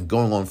people has been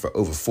going on for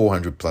over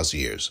 400 plus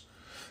years.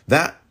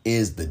 That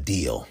is the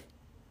deal.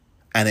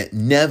 And it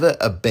never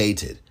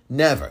abated.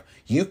 Never.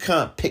 You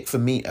can't pick for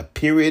me a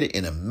period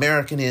in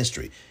American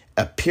history,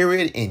 a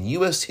period in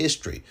U.S.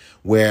 history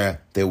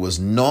where there was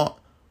not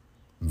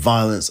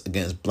violence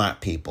against black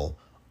people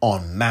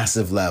on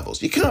massive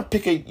levels. You can't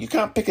pick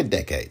a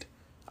decade.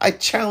 I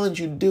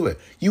challenge you to do it.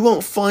 You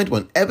won't find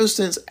one. Ever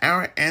since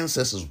our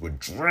ancestors were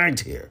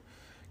dragged here,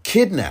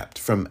 kidnapped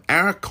from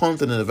our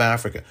continent of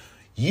Africa,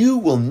 you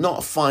will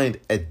not find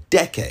a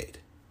decade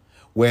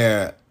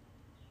where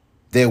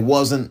there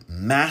wasn't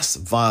mass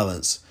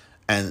violence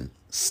and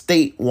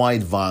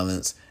statewide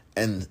violence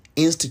and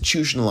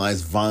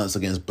institutionalized violence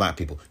against black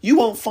people. You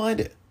won't find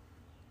it.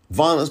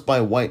 Violence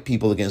by white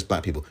people against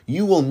black people.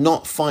 You will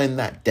not find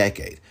that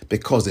decade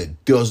because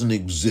it doesn't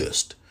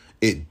exist.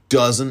 It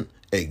doesn't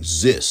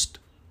exist.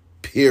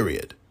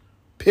 Period.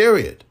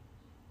 Period.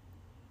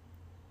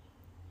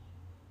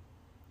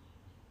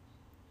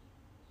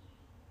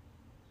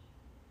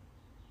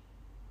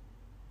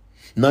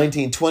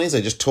 (1920s),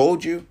 I just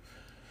told you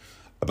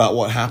about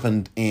what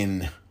happened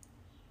in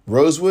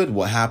Rosewood,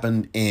 what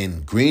happened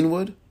in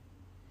Greenwood.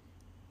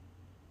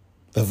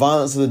 The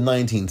violence of the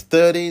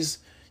 1930s,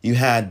 you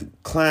had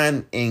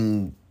Klan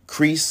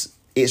increase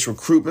its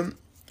recruitment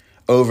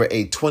over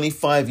a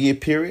 25-year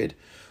period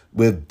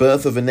with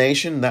Birth of a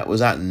Nation. That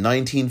was at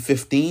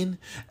 1915.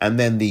 And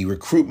then the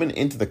recruitment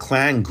into the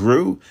Klan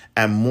grew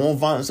and more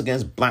violence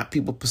against black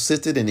people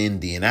persisted in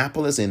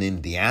Indianapolis, in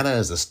Indiana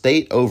as a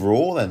state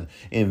overall, and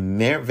in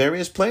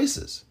various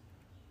places.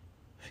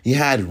 You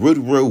had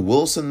Woodrow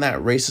Wilson, that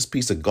racist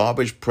piece of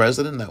garbage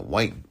president, that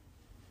white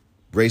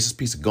racist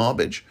piece of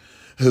garbage,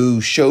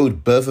 who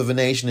showed Birth of a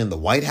Nation in the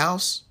White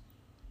House.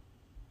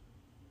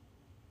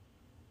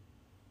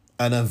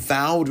 An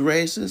avowed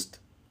racist.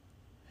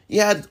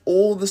 You had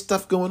all this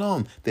stuff going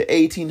on. The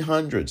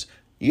 1800s.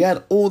 You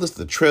had all this,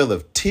 the Trail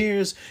of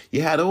Tears.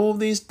 You had all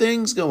these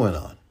things going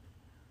on.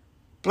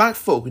 Black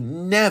folk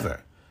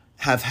never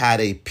have had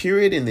a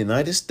period in the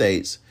United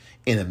States,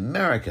 in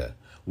America,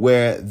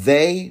 where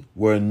they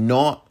were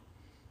not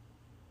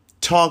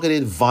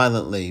targeted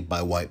violently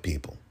by white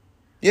people.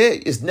 Yeah,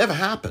 it's never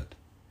happened.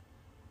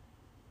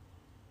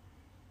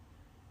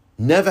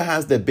 Never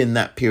has there been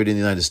that period in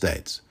the United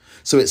States.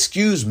 So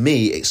excuse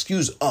me,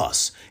 excuse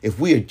us, if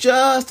we are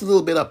just a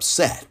little bit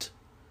upset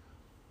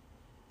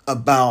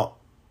about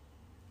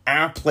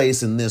our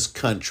place in this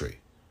country.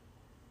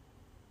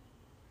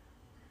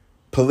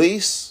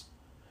 Police,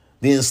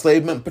 the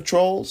enslavement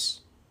patrols,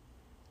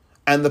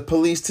 and the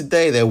police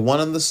today, they're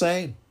one and the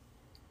same.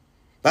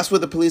 That's where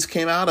the police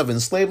came out of,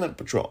 enslavement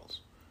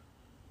patrols,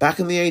 back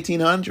in the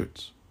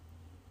 1800s,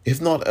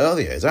 if not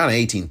earlier. It's around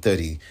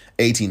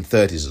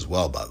 1830s as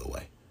well, by the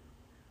way.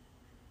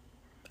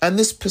 And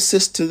this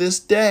persists to this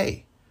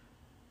day.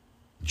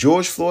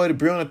 George Floyd and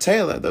Breonna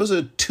Taylor, those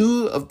are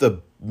two of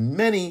the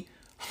many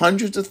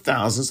hundreds of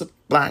thousands of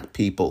black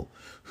people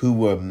who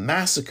were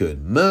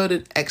massacred,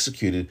 murdered,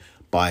 executed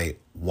by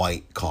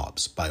white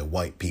cops, by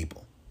white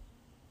people.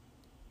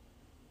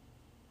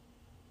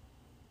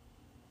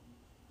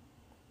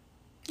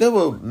 There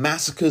were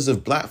massacres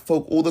of black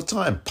folk all the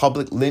time,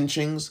 public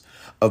lynchings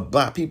of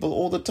black people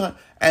all the time.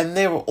 And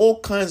there were all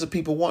kinds of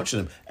people watching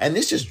them. And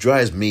this just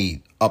drives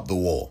me up the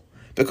wall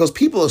because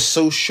people are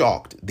so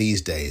shocked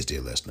these days,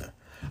 dear listener,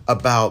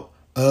 about,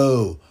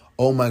 oh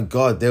my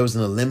God, there was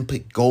an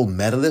Olympic gold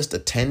medalist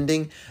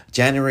attending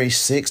January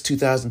 6,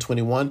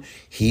 2021.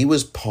 He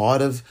was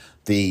part of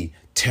the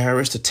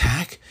terrorist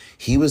attack.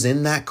 He was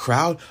in that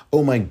crowd.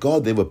 Oh my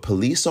God, there were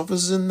police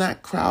officers in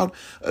that crowd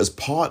as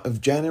part of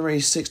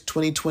January 6,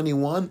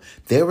 2021.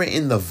 They were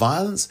in the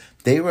violence.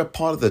 They were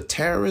part of the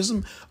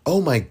terrorism. Oh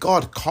my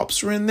God,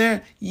 cops were in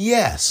there?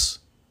 Yes.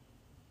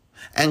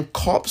 And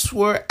cops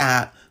were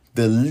at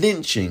the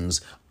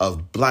lynchings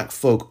of black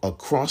folk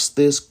across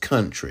this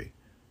country.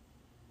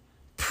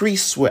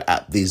 Priests were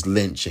at these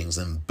lynchings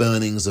and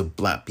burnings of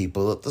black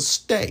people at the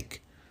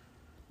stake.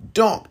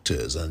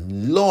 Doctors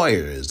and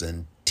lawyers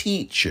and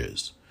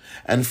teachers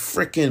and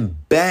frickin'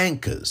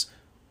 bankers,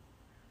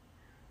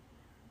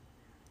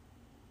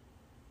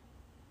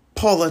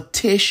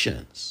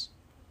 politicians.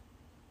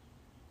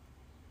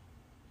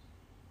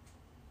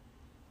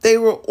 They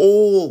were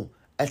all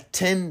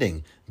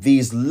attending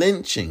these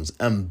lynchings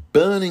and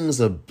burnings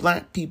of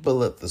black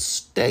people at the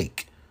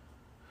stake.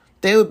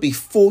 There would be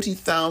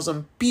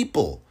 40,000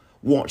 people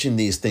watching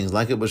these things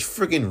like it was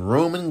friggin'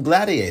 Roman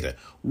gladiator,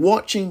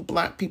 watching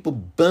black people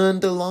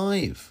burned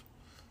alive.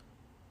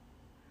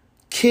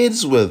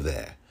 Kids were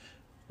there.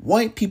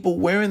 White people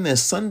wearing their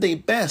Sunday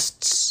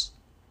bests.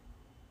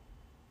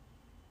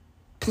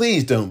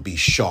 Please don't be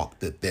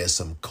shocked that there's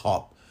some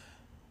cop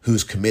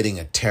who's committing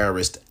a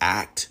terrorist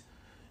act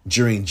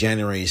during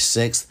January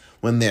 6th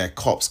when there are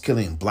cops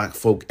killing black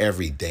folk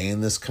every day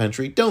in this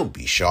country. Don't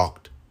be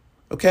shocked.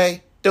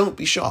 Okay? Don't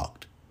be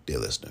shocked, dear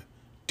listener.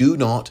 Do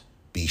not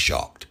be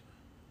shocked.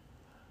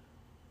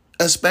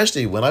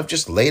 Especially when I've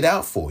just laid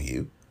out for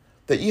you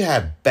that you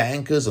have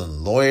bankers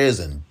and lawyers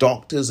and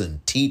doctors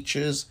and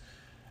teachers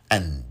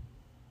and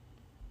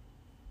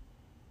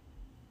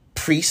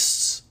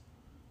priests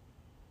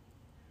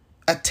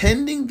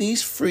attending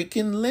these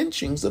freaking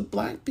lynchings of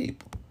black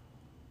people.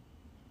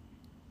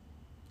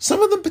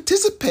 Some of them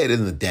participated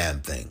in the damn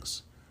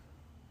things.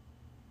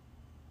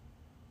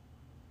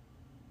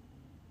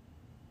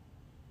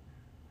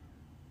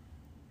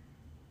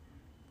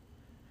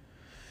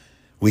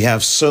 We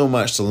have so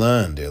much to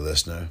learn, dear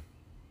listener.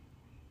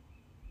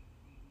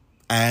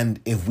 And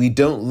if we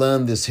don't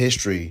learn this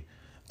history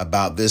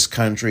about this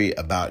country,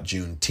 about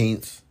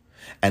Juneteenth,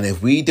 and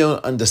if we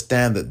don't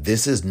understand that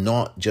this is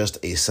not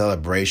just a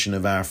celebration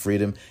of our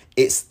freedom,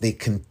 it's the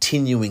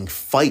continuing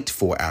fight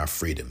for our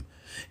freedom.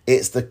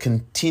 It's the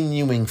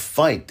continuing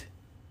fight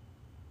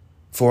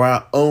for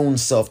our own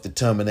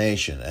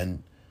self-determination.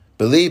 And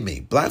believe me,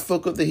 black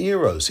folk are the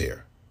heroes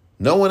here.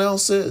 No one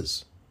else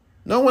is.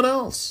 No one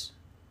else.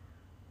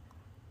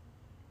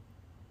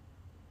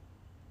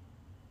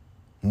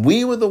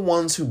 We were the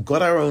ones who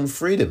got our own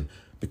freedom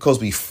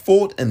because we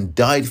fought and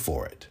died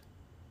for it.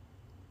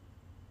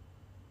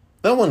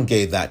 No one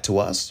gave that to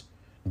us.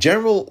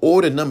 General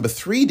Order Number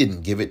 3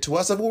 didn't give it to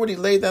us. I've already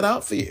laid that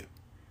out for you.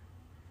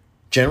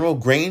 General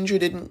Granger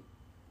didn't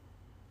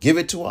give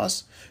it to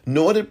us,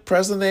 nor did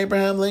President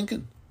Abraham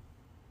Lincoln.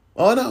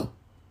 Oh, no.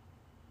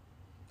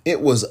 It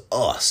was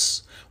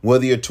us.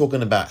 Whether you're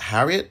talking about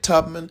Harriet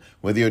Tubman,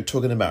 whether you're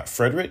talking about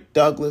Frederick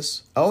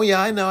Douglass. Oh, yeah,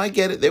 I know, I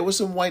get it. There were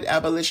some white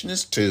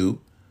abolitionists, too.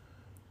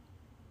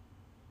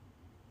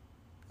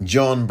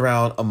 John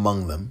Brown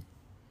among them,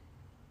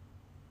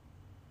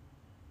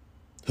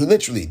 who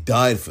literally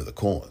died for the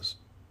cause.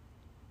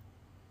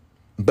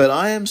 But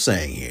I am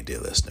saying here, dear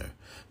listener,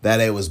 that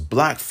it was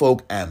black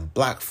folk and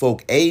black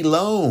folk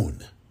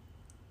alone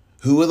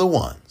who were the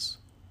ones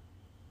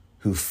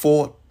who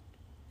fought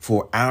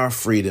for our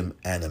freedom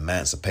and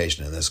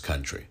emancipation in this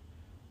country.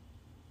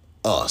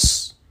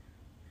 Us.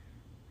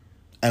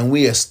 And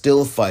we are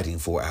still fighting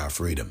for our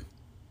freedom.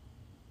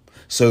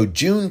 So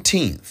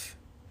Juneteenth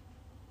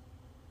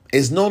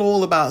is not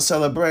all about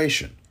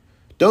celebration.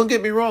 Don't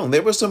get me wrong.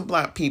 There were some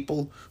black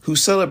people who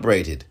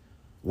celebrated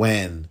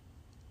when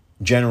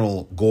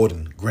General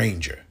Gordon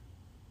Granger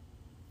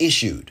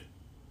issued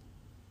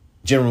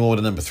General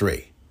Order Number 3.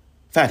 In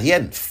fact, he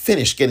hadn't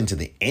finished getting to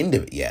the end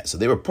of it yet. So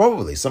there were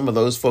probably some of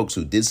those folks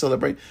who did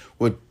celebrate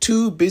were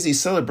too busy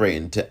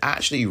celebrating to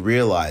actually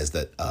realize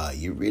that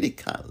you really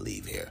can't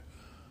leave here.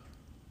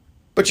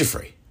 But you're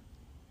free.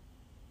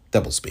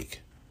 Double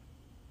speak.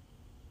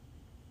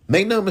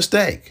 Make no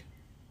mistake.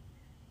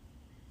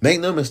 Make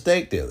no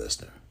mistake, dear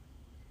listener.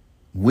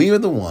 We are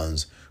the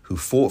ones who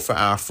fought for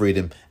our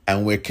freedom,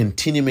 and we're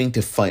continuing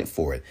to fight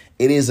for it.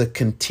 It is a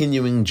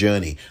continuing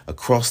journey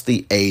across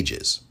the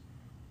ages.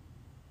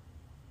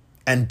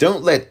 And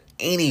don't let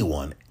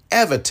anyone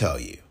ever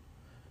tell you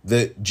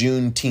that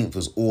Juneteenth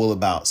was all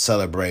about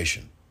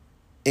celebration.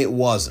 It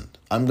wasn't.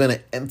 I'm going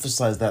to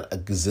emphasize that a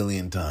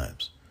gazillion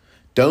times.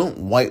 Don't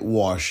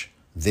whitewash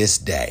this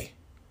day.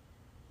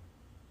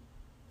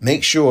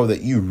 Make sure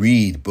that you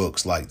read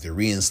books like The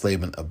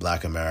Re-Enslavement of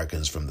Black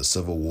Americans from the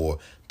Civil War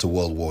to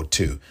World War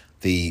II.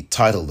 The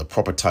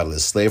proper title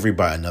is Slavery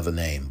by Another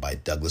Name by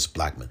Douglas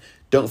Blackman.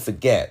 Don't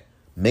forget,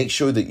 make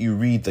sure that you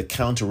read The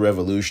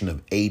Counter-Revolution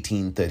of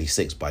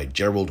 1836 by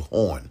Gerald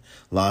Horne,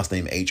 last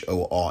name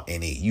Horne.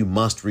 You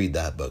must read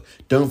that book.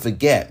 Don't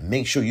forget,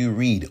 make sure you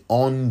read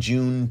On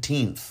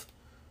Juneteenth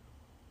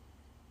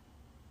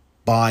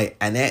by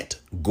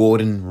Annette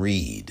Gordon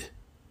Reed.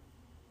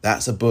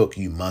 That's a book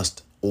you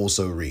must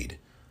also read.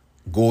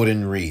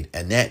 Gordon Reed,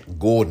 Annette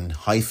Gordon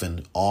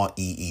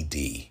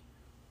 -Reed.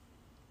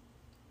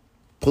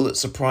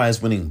 Pulitzer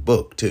Prize winning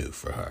book too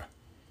for her.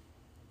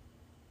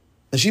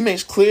 And she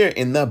makes clear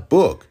in that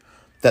book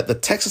that the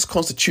Texas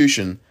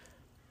Constitution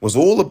was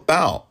all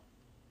about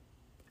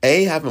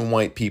A, having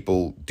white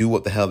people do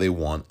what the hell they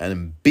want,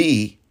 and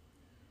B,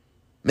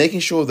 making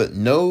sure that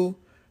no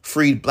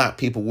freed black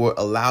people were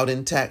allowed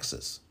in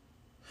Texas.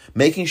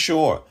 Making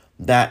sure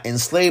that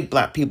enslaved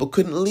black people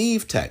couldn't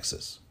leave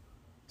Texas.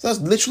 So that's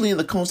literally in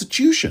the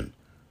Constitution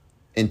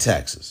in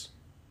Texas.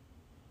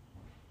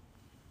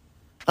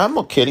 I'm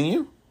not kidding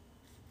you.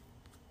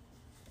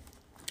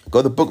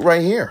 Got the book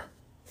right here.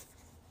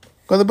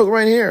 Got the book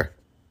right here.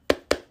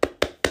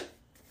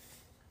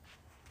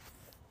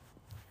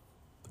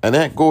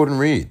 Annette Gordon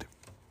Reed.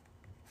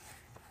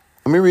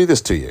 Let me read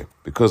this to you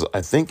because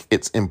I think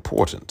it's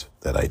important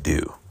that I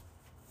do.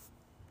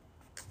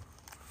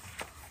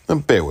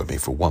 And bear with me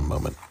for one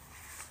moment.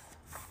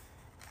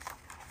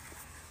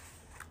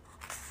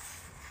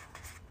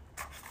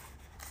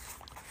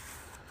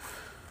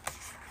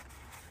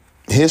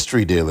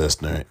 History, dear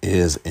listener,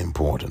 is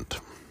important.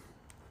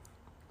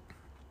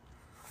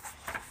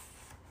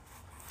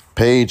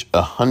 Page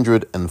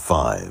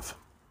 105.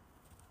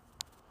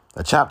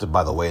 The chapter,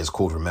 by the way, is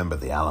called Remember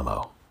the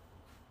Alamo.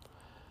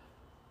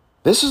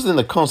 This is in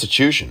the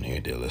Constitution here,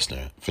 dear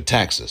listener, for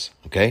Texas,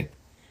 okay?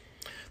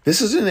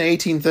 This is in the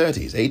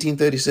 1830s,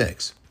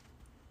 1836.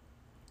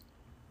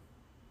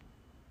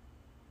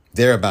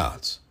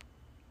 Thereabouts.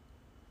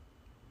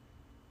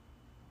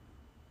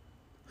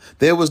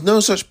 There was no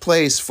such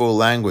place for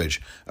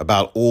language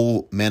about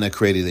all men are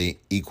created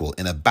equal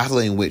in a battle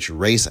in which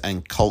race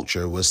and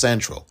culture were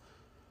central.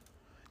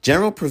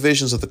 General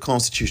provisions of the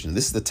Constitution,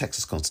 this is the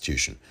Texas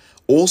Constitution,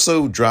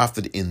 also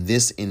drafted in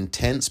this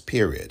intense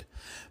period,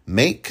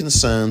 make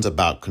concerns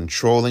about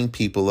controlling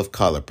people of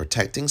color,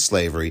 protecting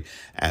slavery,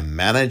 and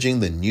managing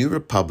the new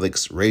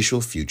republic's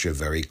racial future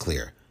very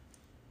clear.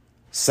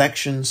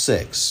 Section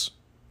 6.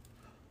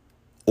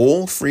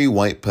 All free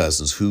white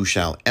persons who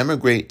shall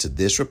emigrate to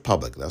this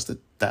republic,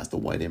 that's the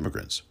white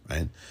immigrants,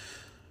 right?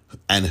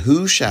 And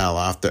who shall,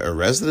 after a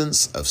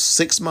residence of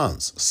 6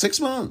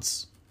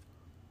 months,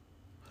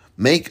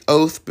 make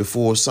oath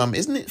before some,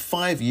 isn't it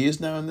 5 years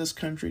now in this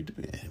country?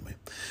 Anyway,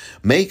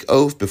 make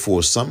oath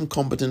before some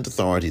competent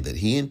authority that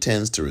he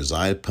intends to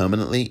reside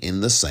permanently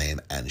in the same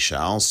and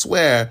shall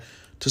swear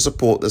to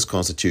support this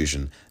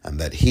Constitution and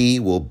that he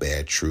will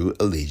bear true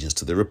allegiance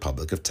to the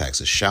Republic of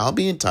Texas shall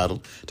be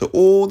entitled to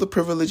all the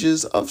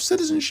privileges of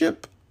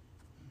citizenship.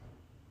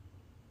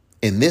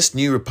 In this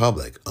new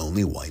republic,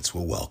 only whites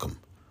were welcome.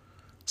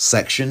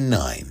 Section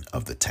 9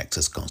 of the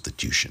Texas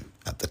Constitution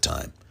at the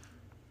time.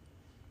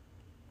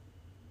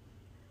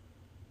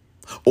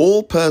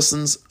 All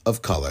persons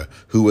of color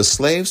who were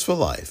slaves for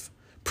life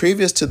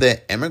previous to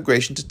their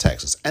emigration to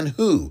Texas and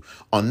who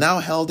are now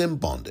held in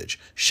bondage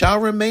shall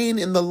remain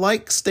in the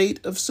like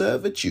state of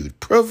servitude,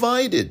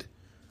 provided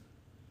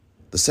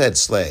the said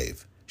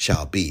slave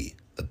shall be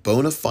the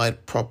bona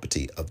fide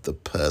property of the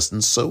person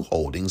so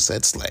holding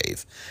said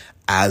slave,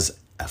 as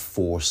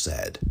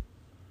aforesaid.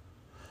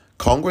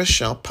 Congress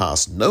shall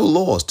pass no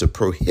laws to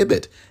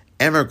prohibit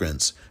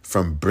emigrants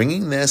from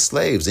bringing their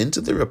slaves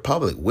into the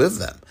republic with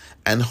them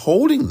and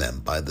holding them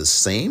by the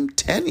same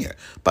tenure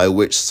by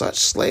which such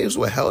slaves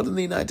were held in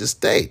the United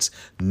States,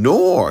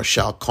 nor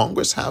shall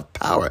Congress have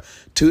power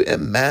to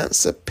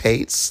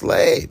emancipate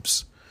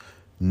slaves.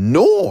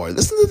 Nor,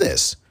 listen to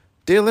this,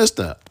 dear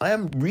listener, I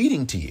am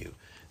reading to you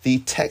the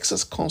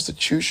Texas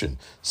Constitution,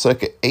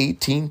 circa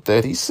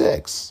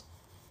 1836.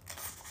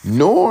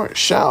 Nor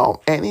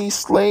shall any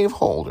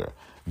slaveholder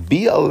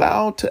be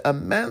allowed to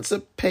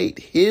emancipate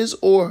his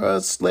or her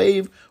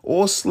slave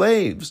or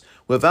slaves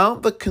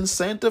without the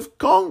consent of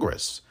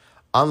Congress,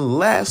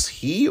 unless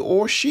he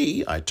or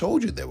she, I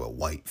told you there were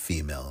white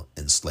female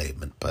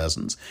enslavement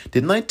persons.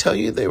 Didn't I tell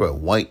you there were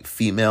white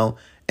female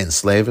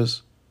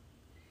enslavers?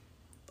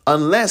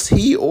 Unless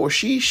he or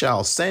she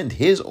shall send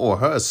his or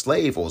her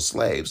slave or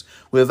slaves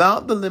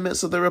without the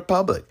limits of the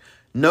Republic,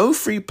 no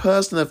free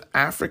person of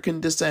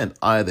African descent,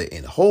 either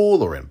in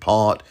whole or in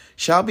part,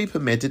 shall be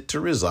permitted to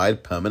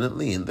reside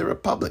permanently in the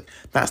Republic.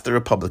 That's the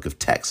Republic of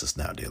Texas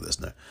now, dear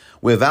listener,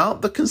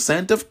 without the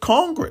consent of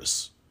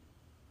Congress.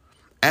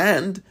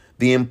 And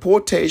the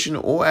importation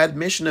or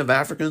admission of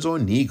Africans or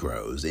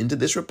Negroes into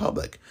this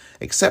Republic,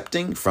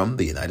 excepting from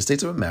the United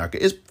States of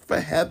America, is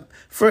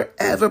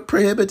forever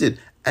prohibited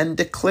and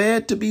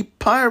declared to be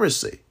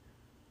piracy.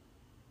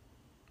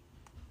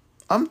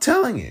 I'm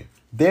telling you.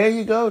 There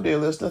you go, dear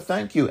listener.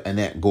 Thank you,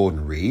 Annette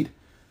Gordon Reed.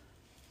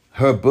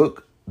 Her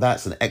book,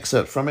 That's an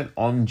excerpt from it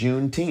on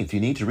Juneteenth. You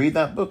need to read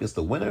that book. It's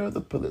the winner of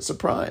the Pulitzer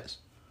Prize.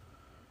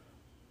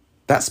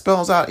 That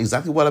spells out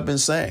exactly what I've been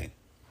saying.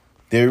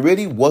 There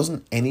really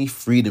wasn't any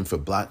freedom for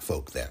black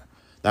folk there.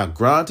 Now,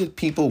 granted,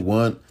 people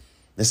weren't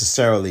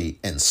necessarily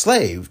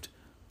enslaved,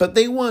 but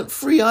they weren't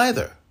free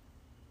either.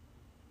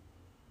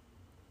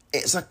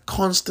 It's a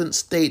constant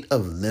state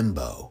of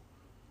limbo.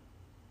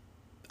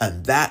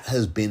 And that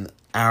has been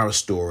our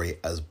story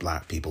as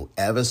black people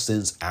ever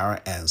since our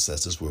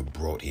ancestors were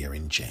brought here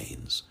in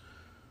chains.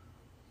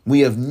 We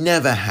have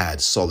never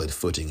had solid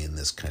footing in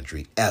this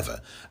country,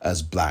 ever,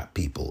 as black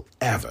people,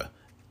 ever,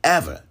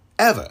 ever,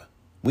 ever.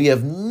 We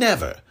have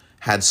never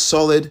had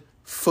solid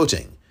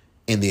footing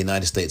in the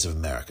United States of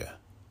America.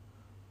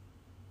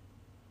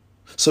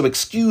 So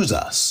excuse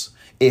us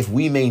if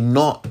we may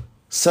not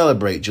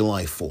celebrate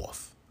July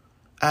 4th.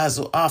 As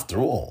after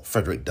all,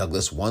 Frederick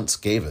Douglass once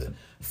gave a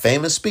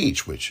famous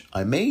speech, which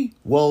I may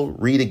well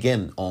read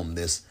again on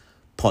this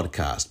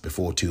podcast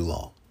before too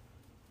long,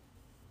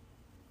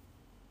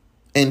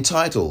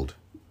 entitled,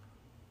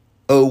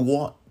 "Oh,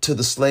 what to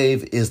the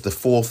slave is the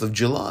 4th of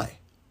July?"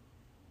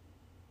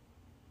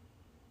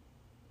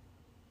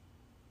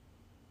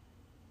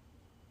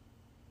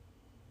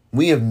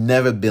 We have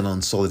never been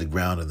on solid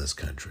ground in this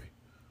country.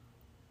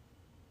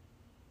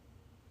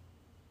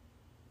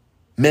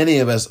 Many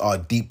of us are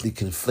deeply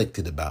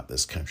conflicted about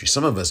this country.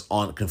 Some of us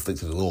aren't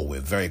conflicted at all.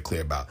 We're very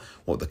clear about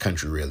what the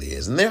country really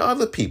is. And there are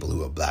other people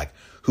who are black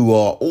who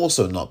are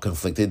also not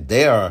conflicted.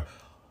 They are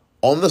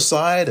on the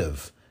side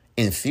of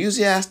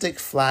enthusiastic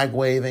flag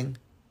waving.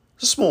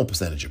 It's a small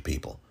percentage of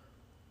people.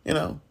 You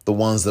know, the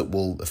ones that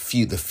will, the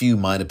few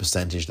minor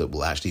percentage that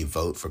will actually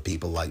vote for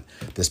people like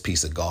this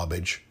piece of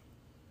garbage.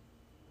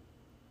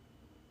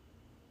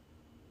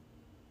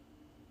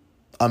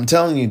 I'm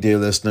telling you, dear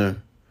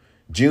listener,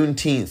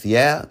 Juneteenth,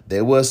 yeah,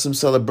 there were some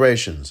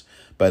celebrations,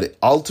 but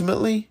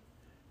ultimately,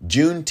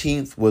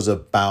 Juneteenth was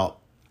about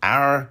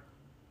our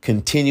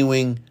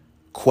continuing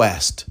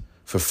quest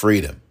for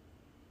freedom.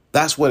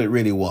 That's what it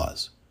really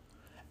was.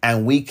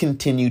 And we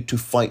continued to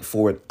fight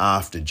for it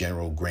after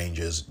General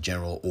Granger's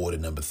General Order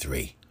Number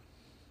 3.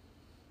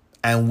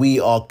 And we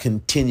are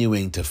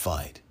continuing to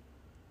fight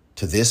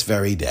to this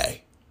very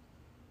day.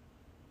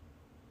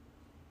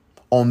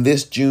 On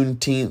this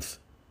Juneteenth,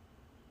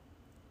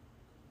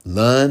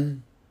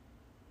 learn,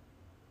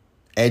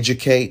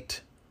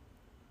 educate,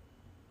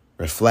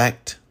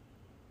 reflect,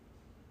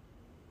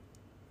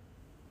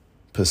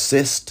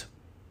 persist,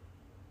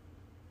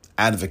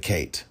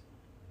 advocate.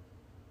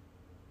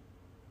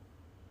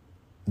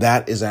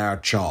 That is our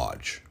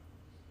charge.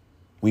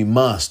 We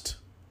must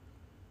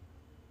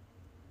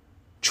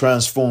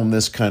transform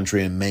this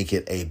country and make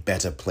it a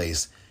better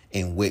place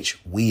in which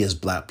we as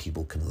black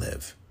people can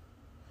live.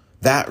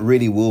 That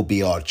really will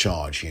be our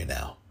charge here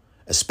now,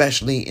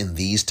 especially in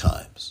these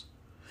times.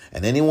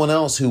 And anyone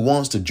else who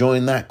wants to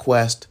join that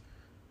quest,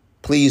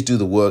 please do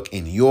the work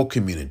in your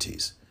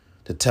communities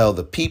to tell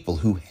the people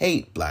who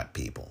hate black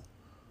people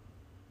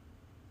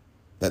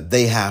that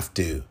they have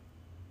to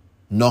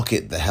knock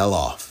it the hell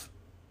off,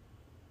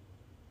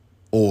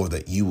 or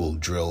that you will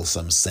drill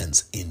some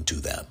sense into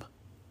them.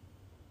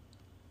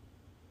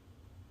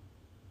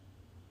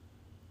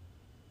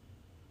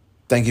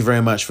 Thank you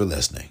very much for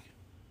listening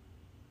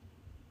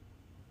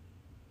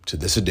to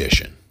this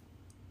edition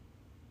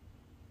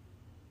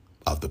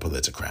of The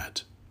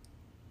Politicrat.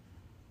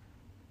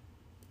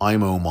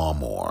 I'm Omar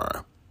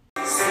Moore.